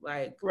family.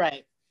 Like,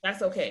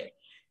 that's okay.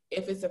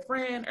 If it's a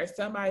friend or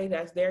somebody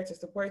that's there to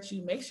support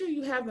you, make sure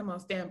you have them on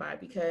standby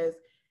because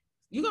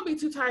you're going to be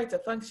too tired to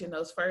function.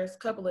 Those first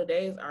couple of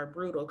days are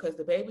brutal because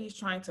the baby's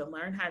trying to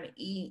learn how to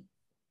eat,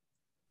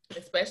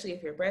 especially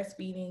if you're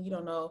breastfeeding. You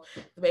don't know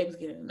if the baby's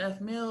getting enough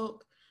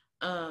milk.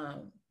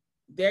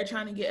 They're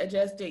trying to get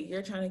adjusted.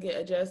 You're trying to get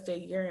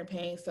adjusted. You're in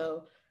pain.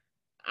 So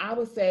I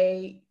would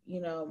say, you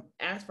know,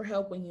 ask for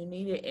help when you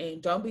need it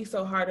and don't be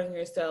so hard on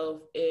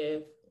yourself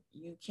if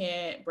you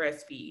can't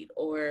breastfeed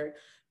or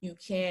you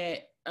can't,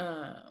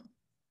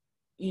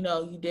 you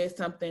know, you did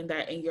something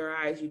that in your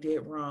eyes you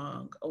did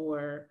wrong,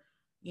 or,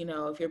 you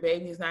know, if your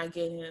baby is not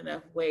gaining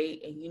enough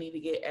weight and you need to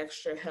get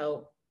extra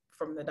help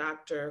from the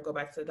doctor, go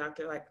back to the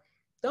doctor. Like,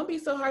 don't be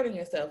so hard on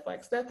yourself.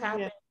 Like, stuff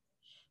happens.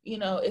 You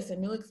know, it's a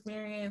new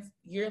experience.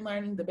 You're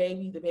learning the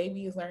baby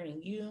is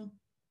learning you.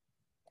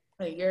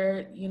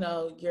 Your, you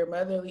know, your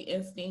motherly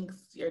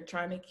instincts, you're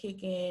trying to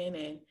kick in,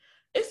 and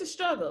it's a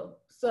struggle.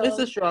 So it's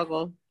a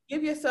struggle.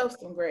 Give yourself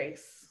some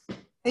grace.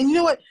 And you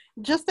know what?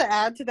 Just to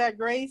add to that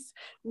grace,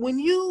 when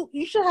you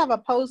should have a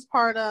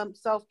postpartum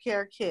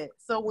self-care kit.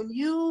 So when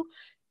you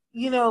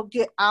know,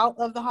 get out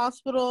of the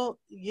hospital,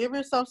 give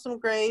yourself some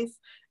grace,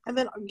 and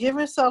then give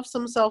yourself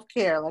some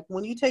self-care. Like,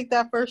 when you take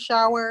that first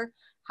shower,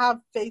 have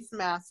face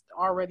masks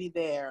already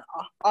there.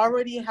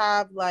 Already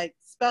have like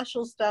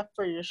special stuff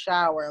for your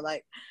shower.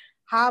 Like,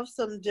 have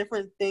some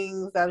different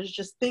things that is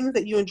just things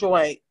that you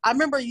enjoy. I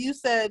remember you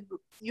said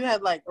you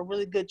had like a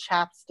really good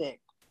chapstick.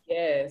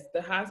 Yes,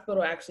 the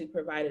hospital actually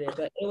provided it,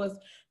 but it was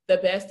the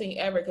best thing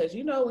ever because,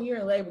 you know, when you're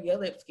in labor, your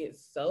lips get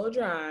so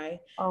dry.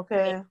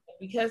 Okay. And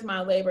because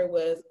my labor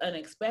was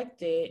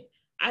unexpected,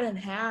 I didn't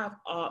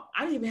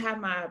even have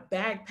my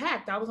bag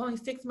packed. I was only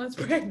 6 months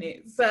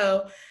pregnant.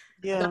 So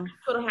The Yeah.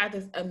 hospital had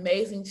this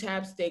amazing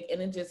chapstick,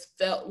 and it just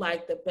felt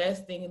like the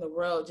best thing in the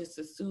world just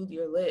to soothe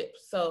your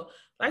lips. So,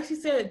 like she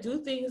said,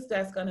 do things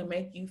that's going to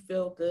make you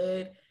feel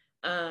good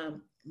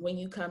when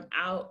you come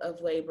out of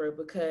labor,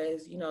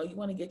 because you know you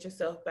want to get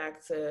yourself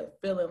back to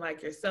feeling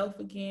like yourself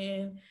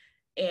again.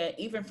 And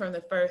even from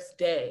the first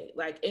day,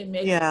 like it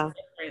makes a Yeah.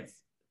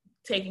 difference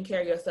taking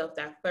care of yourself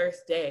that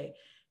first day.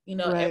 You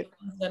know, Right.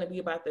 everything's going to be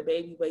about the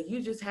baby, but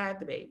you just had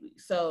the baby.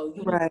 So you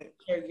need to Right. make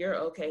sure you're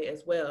okay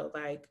as well.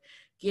 Like,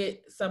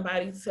 get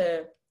somebody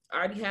to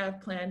already have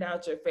planned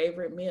out your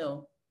favorite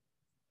meal.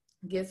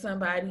 Get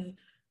somebody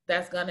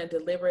that's going to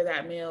deliver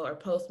that meal or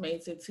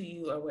postmates it to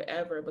you or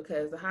whatever,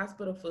 because the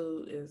hospital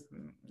food is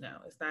no,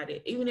 it's not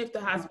it. Even if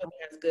the hospital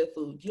has good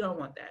food, you don't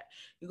want that.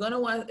 You're going to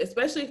want,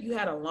 especially if you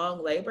had a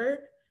long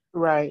labor.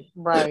 Right.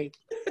 Right.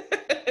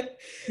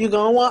 You're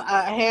gonna want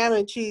a ham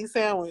and cheese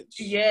sandwich.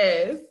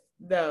 Yes.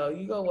 No,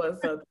 you're going to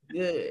want something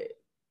good.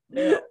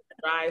 They're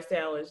dry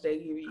sandwich they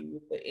give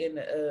you in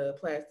the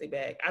plastic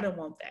bag. I don't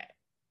want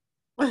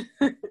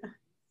that.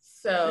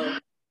 So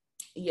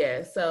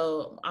yeah,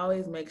 so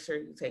always make sure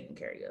you're taking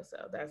care of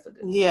yourself. That's a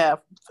good thing. Yeah,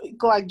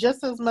 like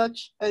just as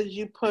much as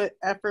you put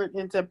effort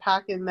into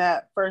packing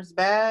that first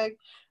bag,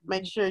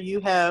 make sure you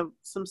have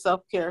some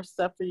self-care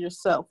stuff for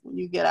yourself when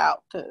you get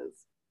out,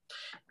 because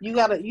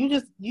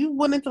you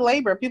went into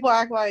labor. People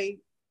act like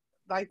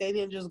they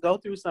didn't just go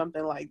through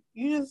something. Like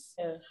you just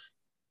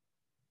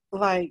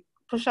like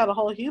push out a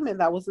whole human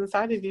that was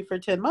inside of you for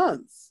 10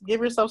 months.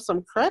 Give yourself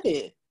some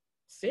credit.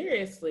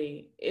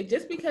 Seriously, it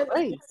just because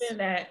it's something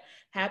that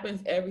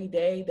happens every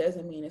day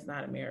doesn't mean it's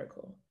not a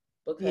miracle.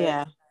 Because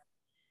Yeah,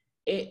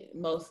 it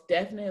most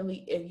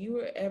definitely, if you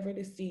were ever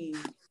to see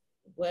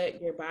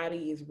what your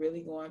body is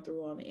really going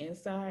through on the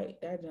inside,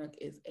 that junk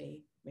is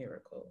a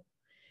miracle.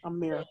 a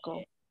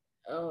miracle.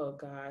 Oh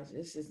gosh,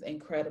 it's just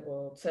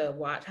incredible to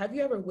watch. Have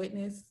you ever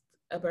witnessed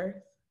a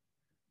birth?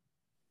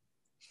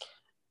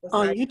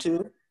 On Besides,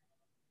 YouTube.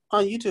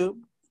 On YouTube.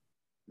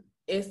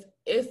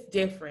 it's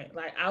different.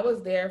 Like I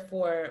was there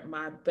for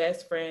my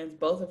best friend's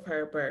both of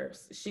her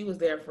births. She was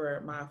there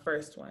for my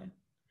first one.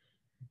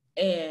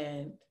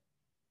 And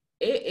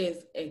it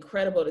is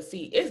incredible to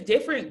see. It's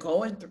different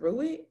going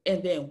through it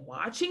and then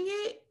watching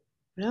it.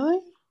 Really?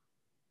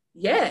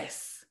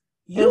 Yes.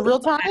 In real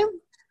time?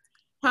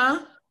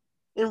 Huh?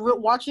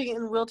 Watching it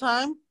in real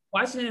time?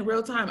 Watching it in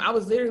real time. I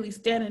was literally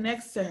standing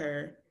next to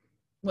her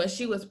when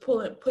she was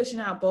pushing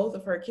out both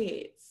of her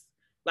kids.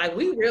 Like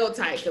we real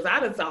tight because I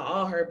done saw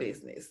all her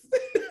business.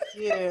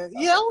 Yeah,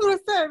 I was gonna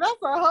say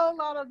that's a whole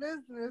lot of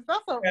business.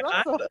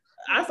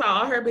 I saw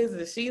all her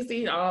business. She's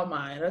seen all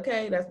mine.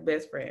 Okay, that's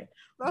best friend.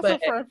 That's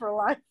But a friend for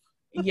life.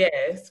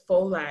 yes,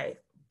 full life.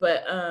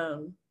 But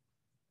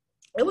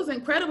it was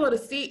incredible to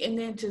see, and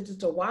then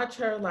to watch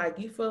her. Like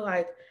you feel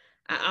like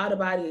an out of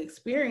body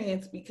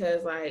experience,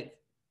 because like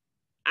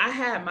I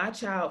had my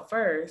child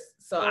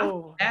first, so I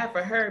feel bad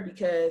for her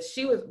because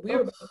we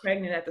were both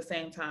pregnant at the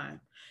same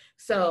time.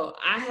 So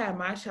I had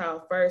my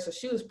child first, so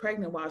she was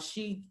pregnant while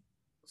she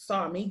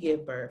saw me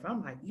give birth.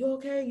 I'm like, you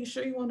okay? You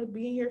sure you want to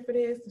be in here for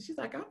this? And she's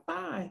like, I'm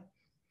fine.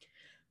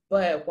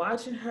 But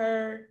watching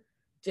her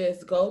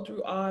just go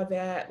through all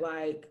that,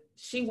 like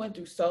she went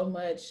through so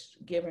much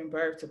giving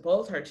birth to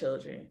both her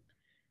children,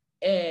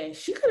 and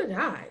she could have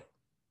died.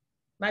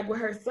 Like with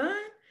her son,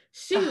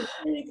 she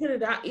really could have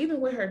died, even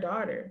with her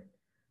daughter.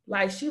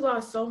 Like she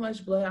lost so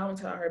much blood. I won't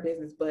tell her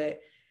business, but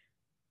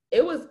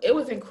it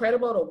was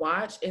incredible to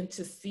watch and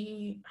to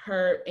see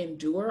her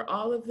endure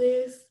all of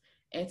this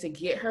and to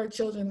get her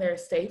children there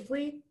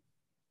safely.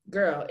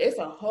 Girl, it's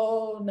a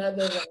whole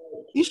nother like,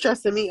 You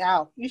stressing me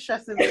out.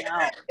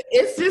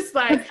 it's just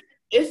like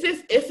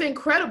it's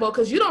incredible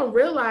because you don't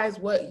realize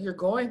what you're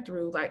going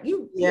through. Like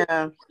you're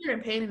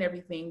in pain and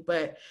everything,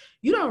 but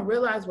you don't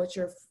realize what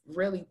you're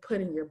really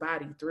putting your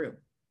body through.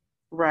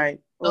 Right.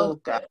 Oh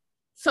God.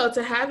 So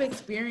to have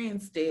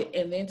experienced it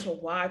and then to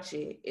watch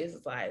it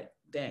is like,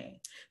 dang.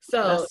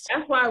 So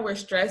that's why we're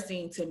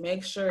stressing to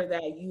make sure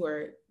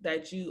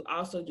that you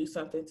also do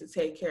something to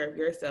take care of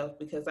yourself,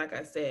 because like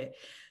I said,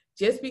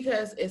 just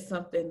because it's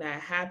something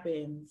that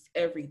happens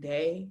every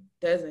day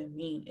doesn't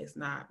mean it's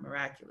not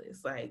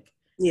miraculous. Like,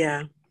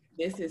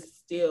 this is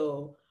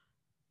still,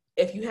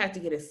 if you have to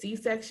get a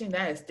C-section,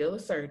 that is still a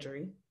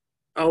surgery.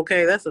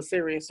 Okay, that's a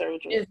serious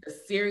surgery. It's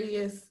a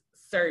serious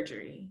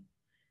surgery.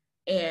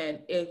 And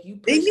if you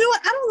push, you know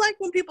what? I don't like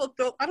when people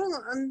throw,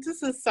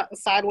 this is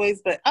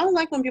sideways, but I don't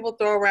like when people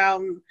throw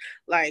around,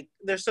 like,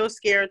 they're so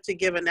scared to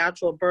give a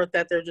natural birth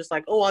that they're just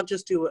like, oh, I'll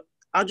just do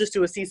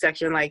a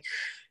C-section. Like,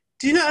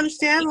 do you not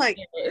understand? Like,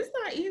 it's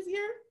not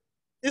easier.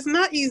 It's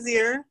not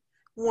easier,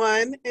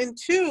 one. And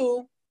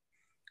two,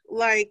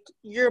 like,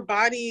 your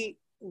body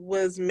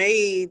was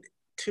made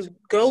to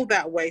go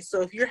that way.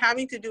 So if you're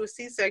having to do a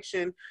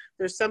C-section,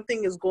 there's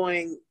something is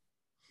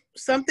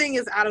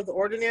out of the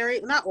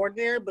ordinary, not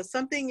ordinary, but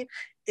something,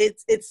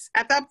 it's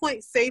at that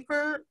point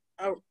safer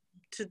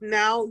to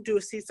now do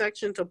a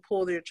C-section to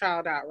pull your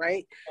child out,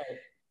 right?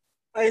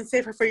 And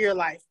safer for your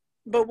life.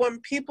 But when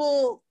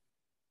people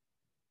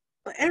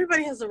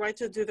everybody has the right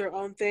to do their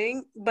own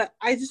thing, but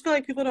I just feel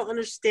like people don't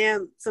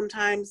understand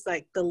sometimes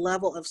like the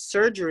level of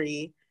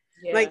surgery.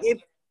 Like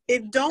if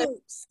don't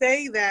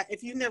say that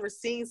if you've never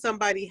seen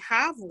somebody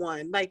have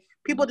one. Like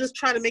people just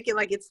try to make it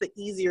like it's the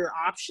easier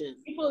option.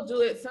 People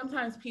do it.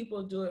 Sometimes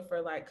people do it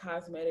for like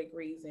cosmetic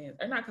reasons,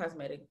 or not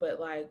cosmetic, but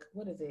like,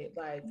 what is it?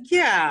 Like,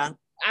 yeah,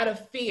 out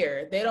of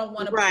fear. They don't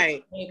want to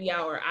right. put baby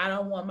out, or I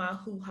don't want my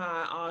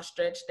hoo-ha all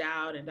stretched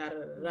out and da da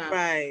da da.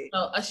 Right.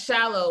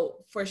 So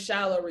for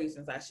shallow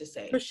reasons, I should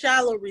say. For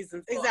shallow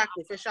reasons.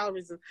 Exactly. For shallow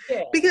reasons.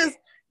 Yeah. Because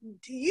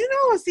do you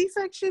know a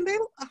C-section, they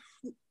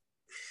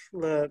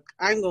look,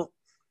 I'm going to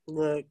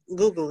look,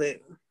 Google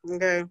it.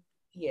 Okay.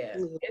 Yeah.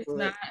 Google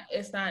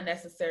it's not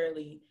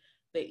necessarily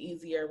the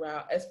easier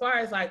route as far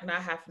as like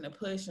not having to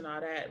push and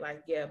all that.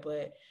 Like, yeah,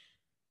 but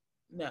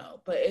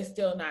no, but it's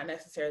still not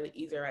necessarily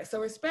easier, right?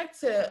 So respect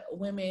to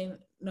women,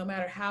 no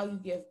matter how you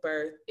give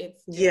birth.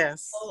 It's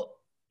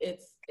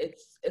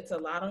it's a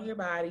lot on your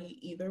body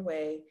either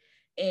way.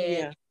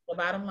 And the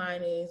bottom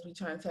line is, we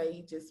trying to tell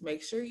you, just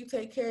make sure you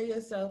take care of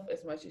yourself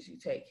as much as you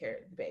take care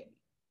of the baby.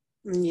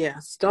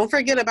 Yes. Don't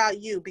forget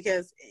about you,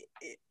 because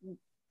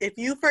if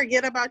you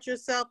forget about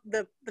yourself,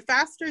 the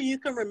faster you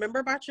can remember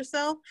about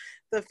yourself,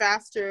 the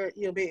faster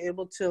you'll be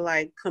able to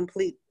like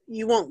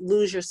you won't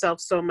lose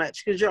yourself so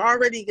much, because you're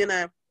already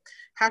gonna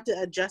have to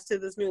adjust to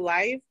this new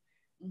life.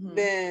 Mm-hmm.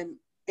 Then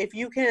if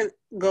you can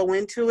go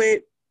into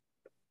it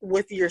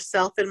with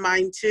yourself in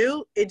mind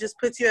too, it just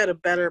puts you at a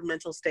better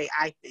mental state,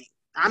 I think.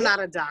 I'm not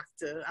a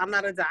doctor.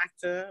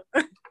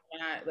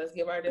 Let's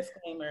give our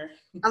disclaimer.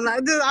 I'm not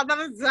a doctor. Not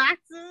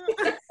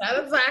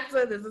a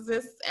doctor. This is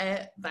just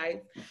advice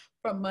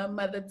from one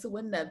mother to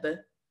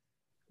another.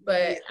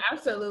 But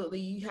absolutely,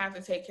 you have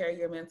to take care of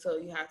your mental.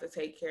 You have to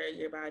take care of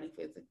your body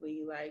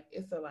physically. Like,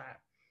 it's a lot.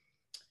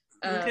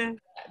 That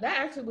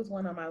actually was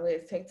one on my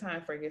list. Take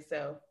time for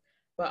yourself.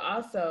 But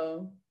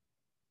also,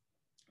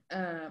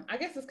 I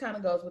guess this kind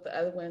of goes with the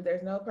other one.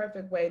 There's no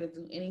perfect way to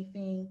do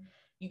anything.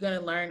 You're going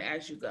to learn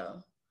as you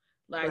go.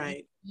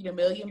 Like, you read 1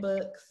 million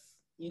books.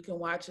 You can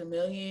watch 1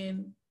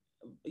 million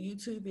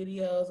YouTube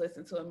videos,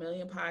 listen to 1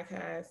 million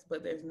podcasts,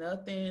 but there's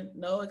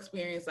no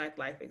experience like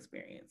life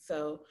experience.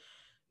 So,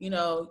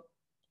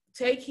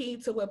 take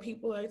heed to what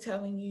people are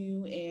telling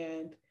you,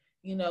 and,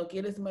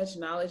 get as much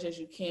knowledge as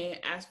you can,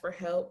 ask for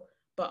help,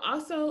 but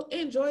also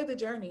enjoy the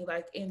journey,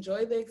 like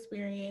enjoy the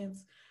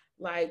experience.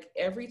 Like,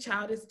 every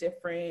child is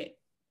different.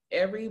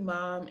 Every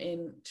mom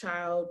and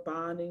child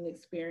bonding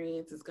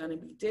experience is going to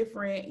be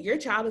different. Your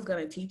child is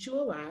going to teach you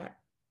a lot.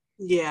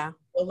 Yeah.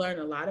 You'll learn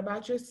a lot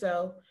about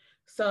yourself.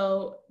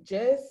 So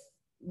just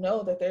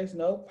know that there's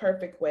no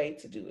perfect way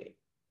to do it.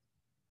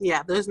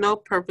 Yeah, there's no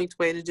perfect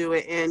way to do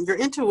it. And your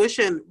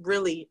intuition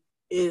really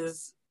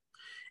is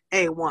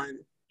A1.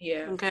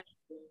 Yeah. Okay.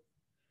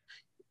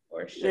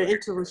 For sure. Your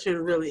intuition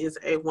really is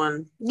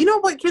A1. You know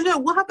what,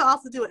 Kendra? We'll have to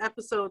also do an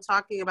episode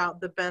talking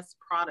about the best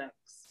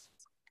products.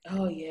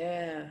 Oh,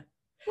 yeah.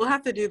 We'll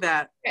have to do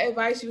that. What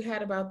advice you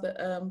had about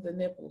the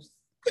nipples?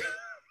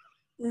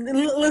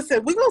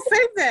 Listen, we're going to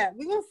save that.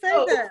 We're going to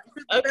save that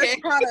for the best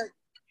product.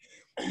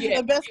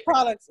 Yeah. The best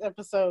products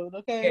episode,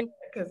 okay?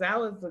 Because that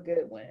was a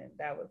good one.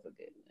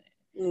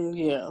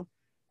 Yeah.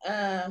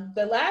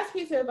 The last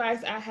piece of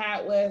advice I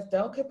had was,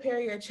 don't compare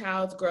your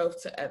child's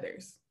growth to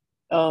others.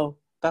 Oh,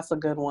 that's a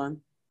good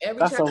one.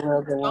 That's a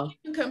real good one.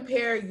 Don't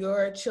compare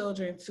your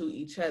children to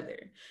each other,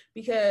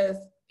 because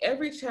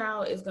every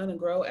child is going to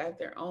grow at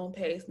their own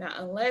pace. Now,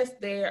 unless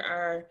they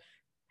are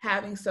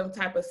having some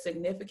type of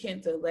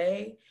significant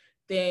delay,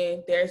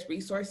 then there's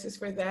resources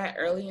for that.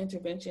 Early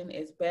intervention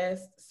is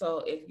best.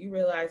 So if you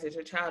realize that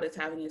your child is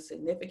having a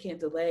significant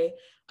delay,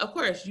 of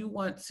course, you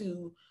want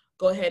to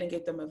go ahead and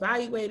get them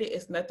evaluated.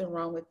 It's nothing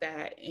wrong with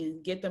that,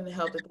 and get them the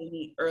help that they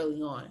need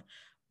early on.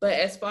 But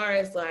as far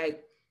as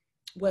like,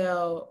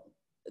 well,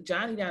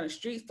 Johnny down the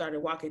street started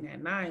walking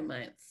at 9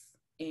 months,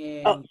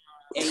 and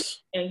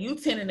you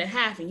 10 and a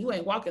half, and you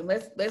ain't walking.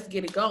 Let's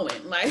get it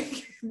going.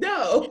 Like,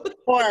 no.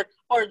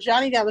 Or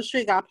Johnny down the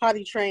street got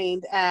potty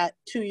trained at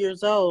 2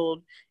 years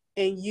old,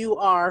 and you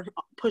are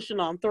pushing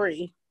on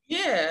 3.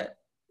 Yeah.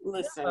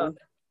 Listen. No.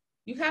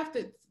 You have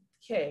to,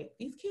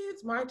 these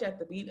kids march at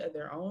the beat of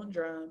their own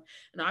drum,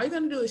 and all you're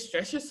going to do is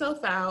stress yourself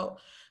out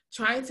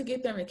trying to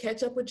get them to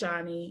catch up with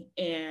Johnny,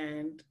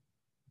 and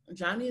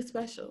Johnny is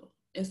special,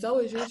 and so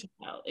is your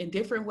child in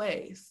different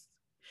ways.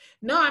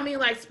 No, I mean,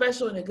 like,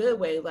 special in a good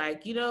way.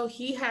 Like,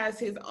 he has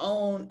his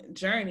own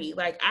journey.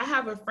 Like, I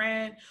have a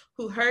friend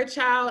who, her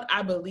child,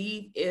 I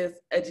believe, is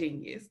a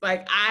genius.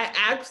 Like, I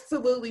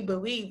absolutely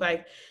believe,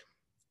 like,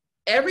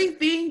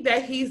 everything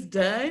that he's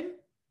done,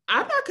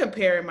 I'm not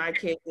comparing my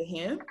kid to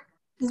him.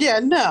 Yeah,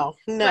 no.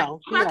 I'm not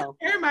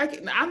comparing my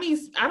kid. I mean,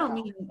 I don't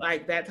mean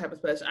like that type of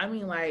special. I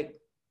mean, like,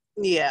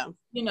 yeah.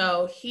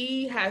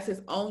 He has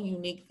his own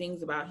unique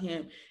things about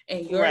him,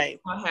 and your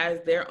child has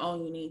their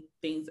own unique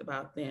things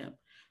about them.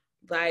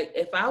 Like,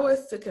 if I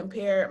was to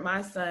compare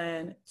my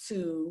son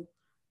to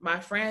my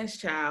friend's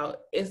child,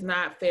 it's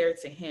not fair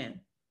to him.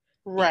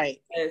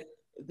 Right. Because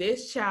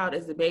this child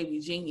is a baby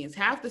genius.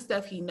 Half the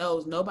stuff he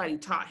knows, nobody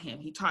taught him.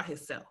 He taught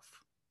himself.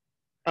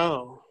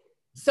 Oh.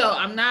 So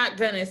I'm not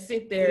gonna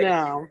sit there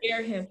and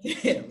compare him to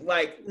him.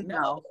 Like,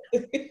 no.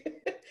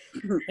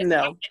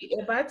 No.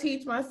 If I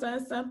teach my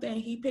son something,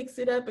 he picks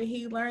it up and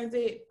he learns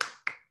it,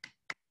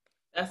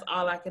 that's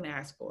all I can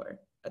ask for.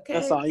 Okay.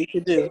 That's all you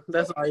can do.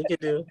 That's all you can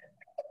do.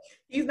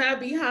 He's not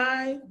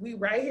behind. We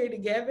right here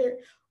together,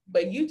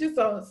 but you just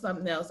on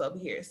something else over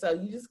here. So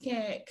you just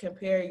can't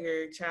compare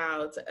your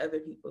child to other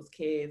people's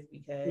kids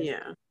because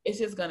it's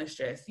just gonna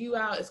stress you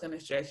out. It's gonna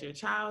stress your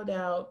child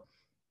out,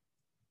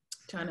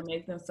 trying to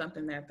make them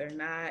something that they're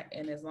not.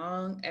 And as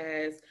long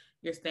as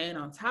you're staying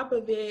on top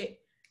of it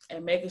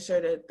and making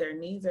sure that their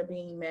needs are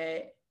being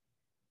met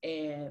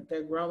and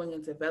they're growing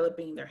and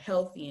developing, they're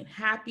healthy and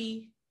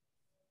happy,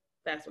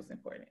 that's what's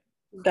important.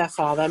 That's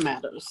all that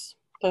matters.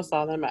 That's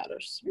all that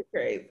matters. You're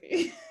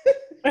crazy.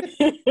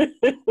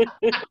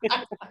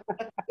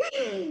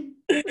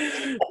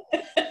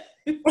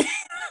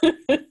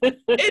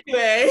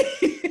 Anyway,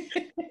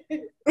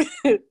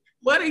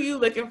 what are you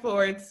looking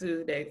forward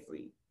to next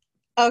week?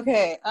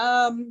 Okay.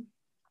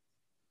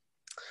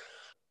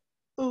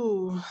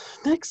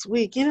 Next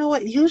week. You know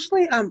what?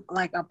 Usually I'm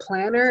like a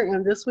planner,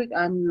 and this week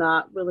I'm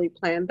not really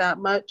planned that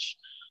much.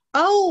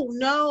 Oh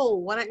no!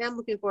 What I am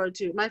looking forward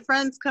to, my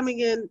friend's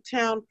coming in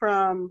town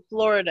from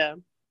Florida.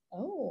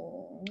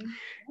 Oh.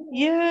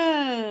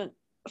 Yeah.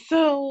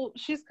 So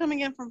she's coming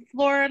in from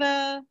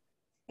Florida,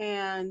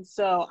 and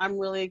so I'm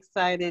really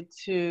excited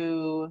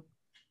to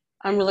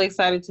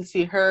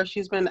see her.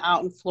 She's been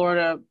out in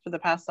Florida for the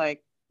past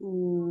like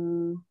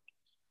maybe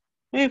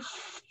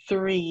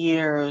 3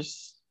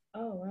 years.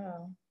 Oh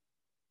wow.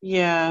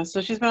 Yeah,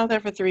 so she's been out there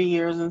for 3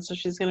 years, and so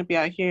she's going to be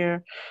out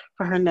here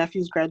for her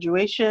nephew's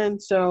graduation.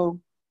 So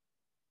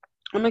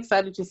I'm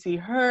excited to see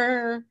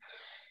her,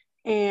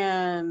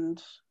 and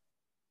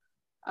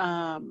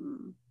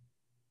I'm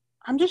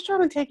just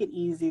trying to take it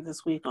easy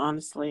this week,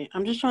 honestly.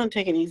 I'm just trying to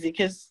take it easy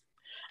because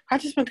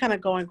I've just been kind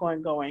of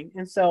going.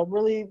 And so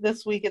really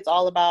this week it's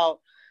all about,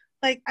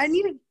 like, I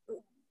need to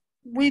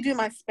redo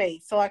my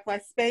space. So like my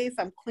space,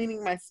 I'm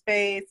cleaning my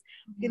space,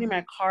 getting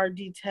my car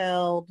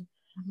detailed.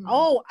 Mm-hmm.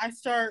 Oh, I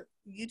start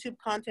YouTube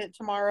content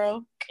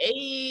tomorrow.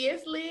 Hey,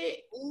 it's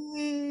lit.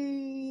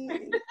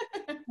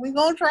 We're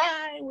gonna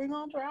try.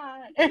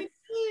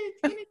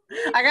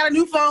 I got a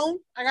new phone.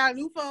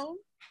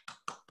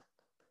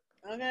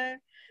 Okay.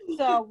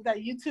 So we got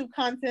YouTube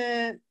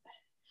content,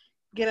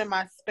 getting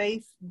my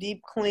space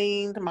deep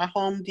cleaned, my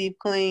home deep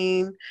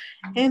cleaned,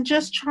 and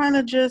just trying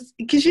to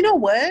because you know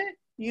what?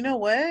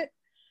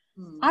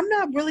 I'm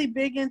not really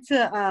big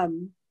into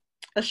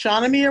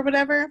astronomy or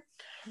whatever,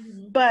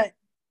 but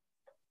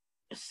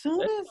as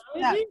soon as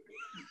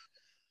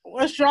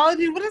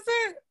astrology, what is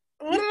it?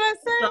 What did I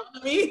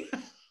say?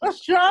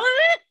 Astronomy?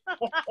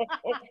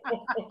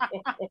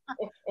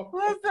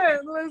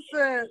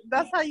 Listen.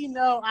 That's how you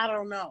know I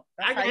don't know.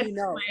 That's how you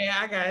know. Man,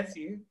 I got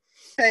you.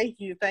 Thank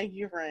you,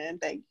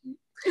 friend. Thank you.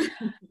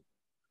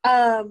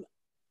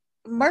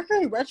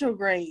 Mercury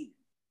retrograde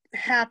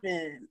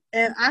happened,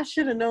 and I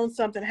should have known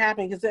something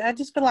happened because I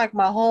just feel like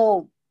my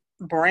whole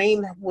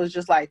brain was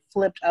just like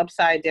flipped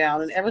upside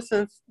down. And ever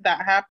since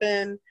that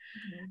happened,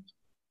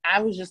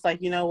 I was just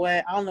like, you know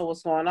what? I don't know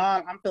what's going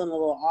on. I'm feeling a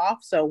little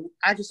off. So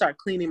I just start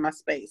cleaning my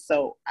space.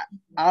 So I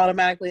got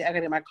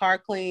to get my car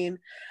clean.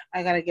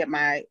 I got to get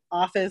my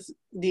office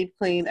deep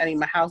cleaned. I need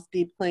my house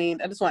deep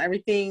cleaned. I just want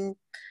everything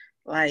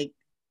like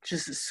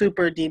just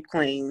super deep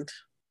cleaned.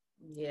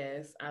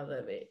 Yes, I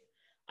love it.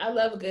 I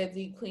love a good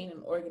deep clean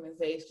and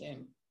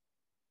organization.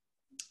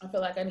 I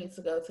feel like I need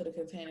to go to the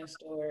Container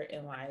Store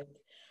and like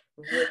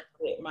with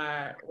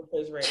my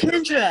refrigerator.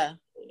 Kendra,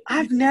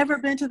 I've never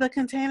been to the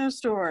Container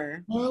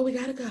Store. Oh, we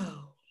gotta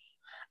go.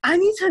 I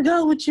need to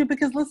go with you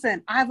because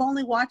listen, I've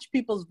only watched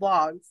people's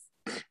vlogs.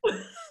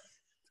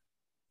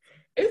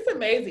 It's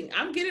amazing.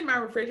 I'm getting my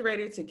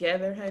refrigerator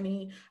together,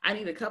 honey. I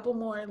need a couple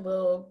more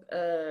little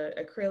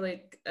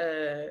acrylic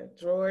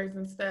drawers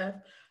and stuff,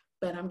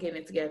 but I'm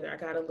getting it together. I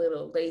got a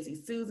little Lazy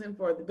Susan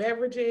for the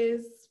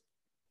beverages.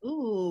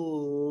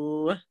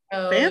 Ooh,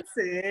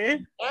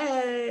 fancy.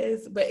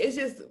 Yes, but it's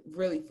just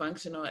really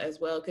functional as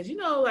well. Because,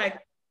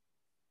 like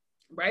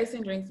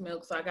Bryson drinks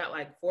milk. So I got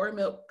like 4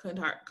 milk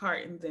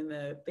cartons in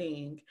the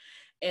thing.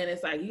 And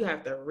it's like, you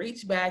have to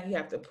reach back. You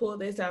have to pull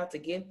this out to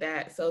get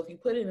that. So if you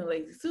put it in a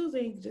Lazy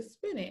Susan, you can just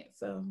spin it.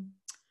 So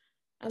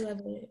I love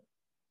it.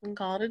 And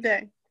call it a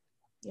day.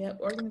 Yep.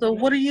 So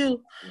what are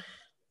you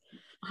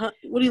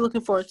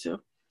looking forward to?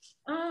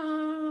 I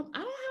don't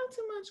have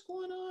too much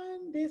going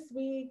on this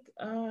week.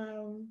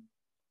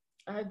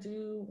 I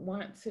do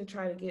want to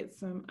try to get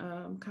some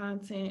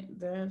content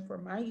done for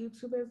my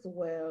YouTube as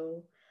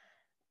well.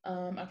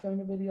 I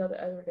filmed a video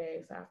the other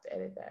day, so I have to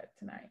edit that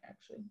tonight,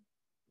 actually.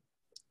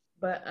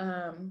 But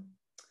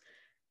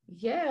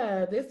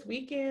yeah, this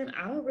weekend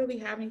I don't really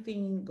have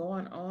anything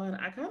going on.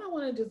 I kind of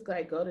want to just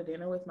like go to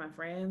dinner with my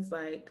friends.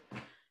 Like,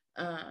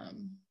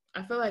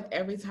 I feel like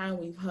every time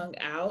we've hung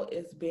out,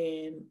 it's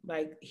been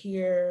like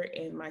here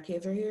and my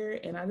kids are here,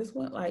 and I just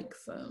want like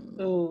some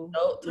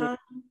adult time.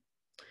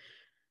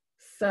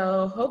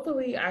 So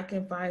hopefully I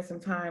can find some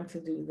time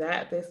to do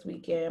that this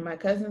weekend. My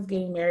cousin's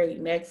getting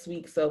married next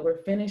week, so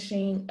we're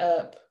finishing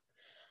up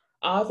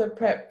all the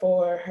prep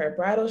for her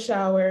bridal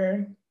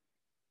shower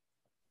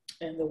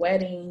and the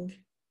wedding.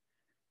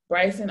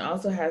 Bryson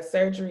also has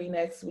surgery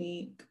next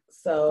week.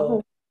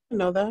 So I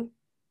know that.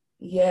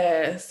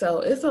 yeah, so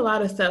it's a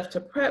lot of stuff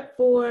to prep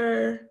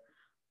for.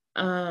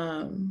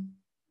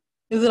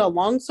 Is it a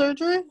long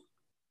surgery?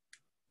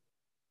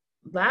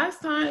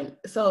 Last time,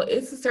 so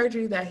it's a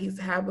surgery that he's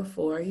had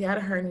before. He had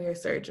a hernia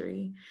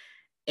surgery,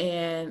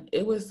 and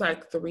it was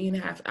like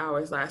 3.5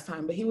 hours last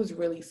time, but he was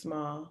really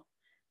small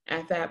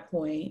at that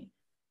point.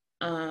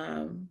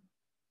 I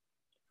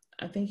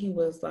think he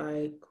was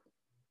like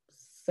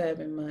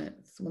 7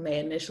 months when they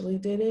initially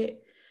did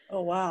it.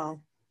 Oh,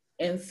 wow.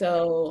 And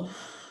so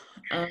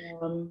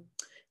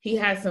he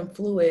had some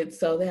fluids,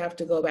 so they have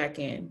to go back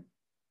in.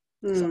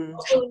 So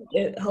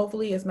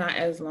hopefully it's not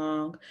as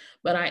long,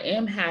 but I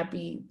am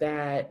happy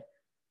that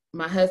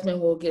my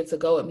husband will get to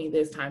go with me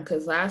this time,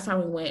 because last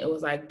time we went, it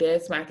was like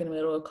dead smack in the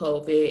middle of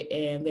COVID,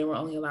 and they were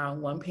only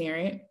allowing one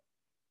parent.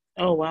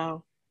 Oh,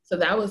 wow. So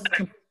that was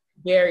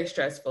very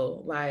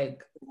stressful.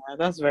 Like, yeah,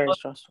 that's very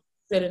stressful.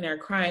 Sitting there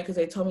crying because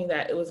they told me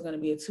that it was going to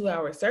be a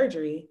 2-hour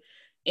surgery.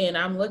 And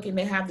I'm looking,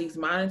 they have these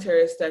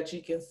monitors that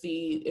you can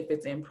see if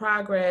it's in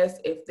progress,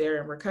 if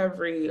they're in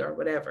recovery or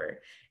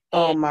whatever.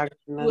 Oh my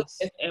goodness.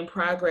 It's in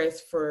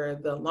progress for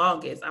the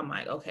longest. I'm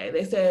like, okay.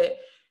 They said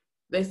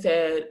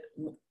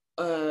 2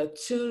 to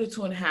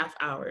 2.5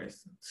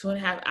 hours.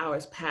 2.5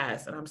 hours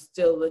passed, and I'm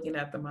still looking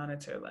at the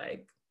monitor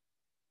like,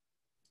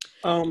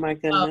 oh my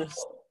goodness.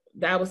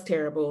 That was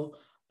terrible.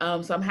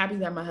 So I'm happy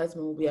that my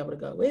husband will be able to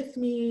go with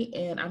me,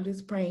 and I'm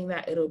just praying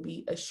that it'll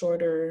be a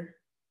shorter,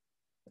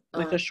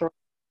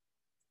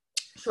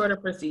 shorter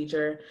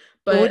procedure.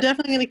 But we're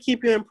definitely going to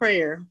keep you in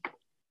prayer.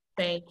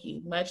 Thank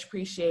you. Much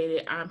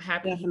appreciated. I'm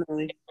happy.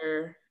 Definitely.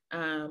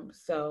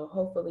 So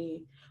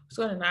hopefully I'm just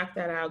going to knock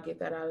that out, get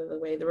that out of the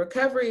way. The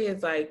recovery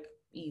is like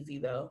easy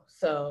though.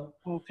 So,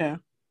 okay.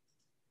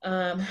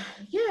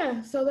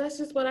 Yeah, so that's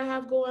just what I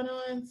have going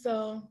on.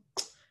 So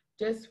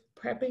just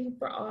prepping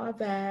for all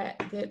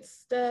that good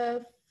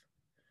stuff.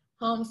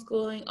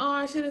 Homeschooling. Oh,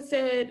 I should have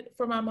said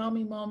for my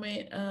mommy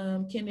moment,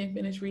 Kendon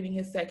finished reading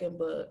his second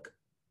book.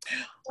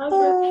 I was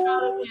really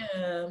proud of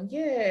him.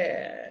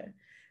 Yeah.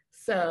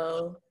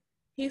 So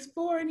he's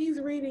 4 and he's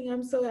reading.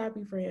 I'm so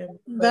happy for him.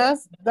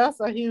 That's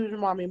a huge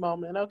mommy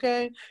moment,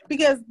 okay?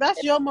 Because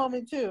that's your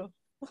moment too,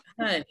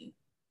 honey.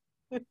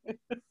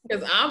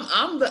 Because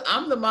I'm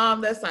the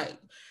mom that's like,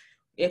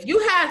 if you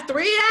have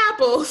 3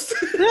 apples,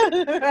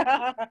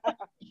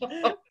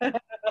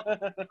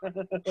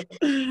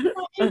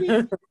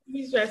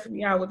 he's stressing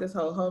me out with this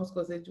whole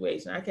homeschool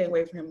situation. I can't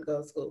wait for him to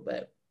go to school,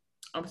 but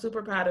I'm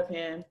super proud of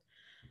him.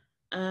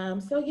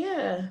 So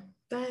yeah,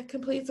 that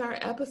completes our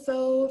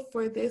episode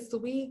for this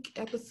week.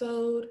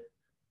 Episode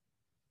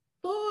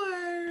 4.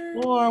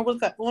 Or was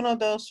that uno,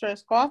 dos,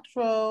 tres,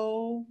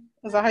 cuatro?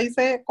 Is that how you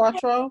say it?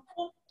 Cuatro?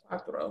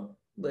 Cuatro.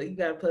 Look, you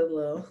gotta put a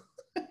little.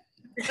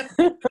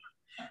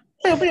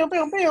 Pew, pew,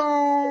 pew, pew.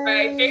 All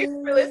right, thanks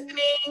for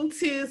listening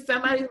to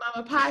Somebody's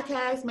Mama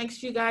Podcast. Make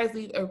sure you guys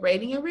leave a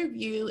rating and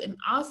review, and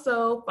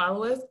also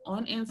follow us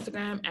on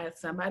Instagram at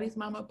Somebody's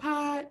Mama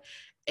Pod.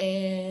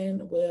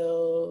 And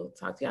we'll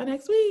talk to y'all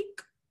next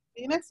week.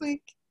 See you next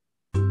week.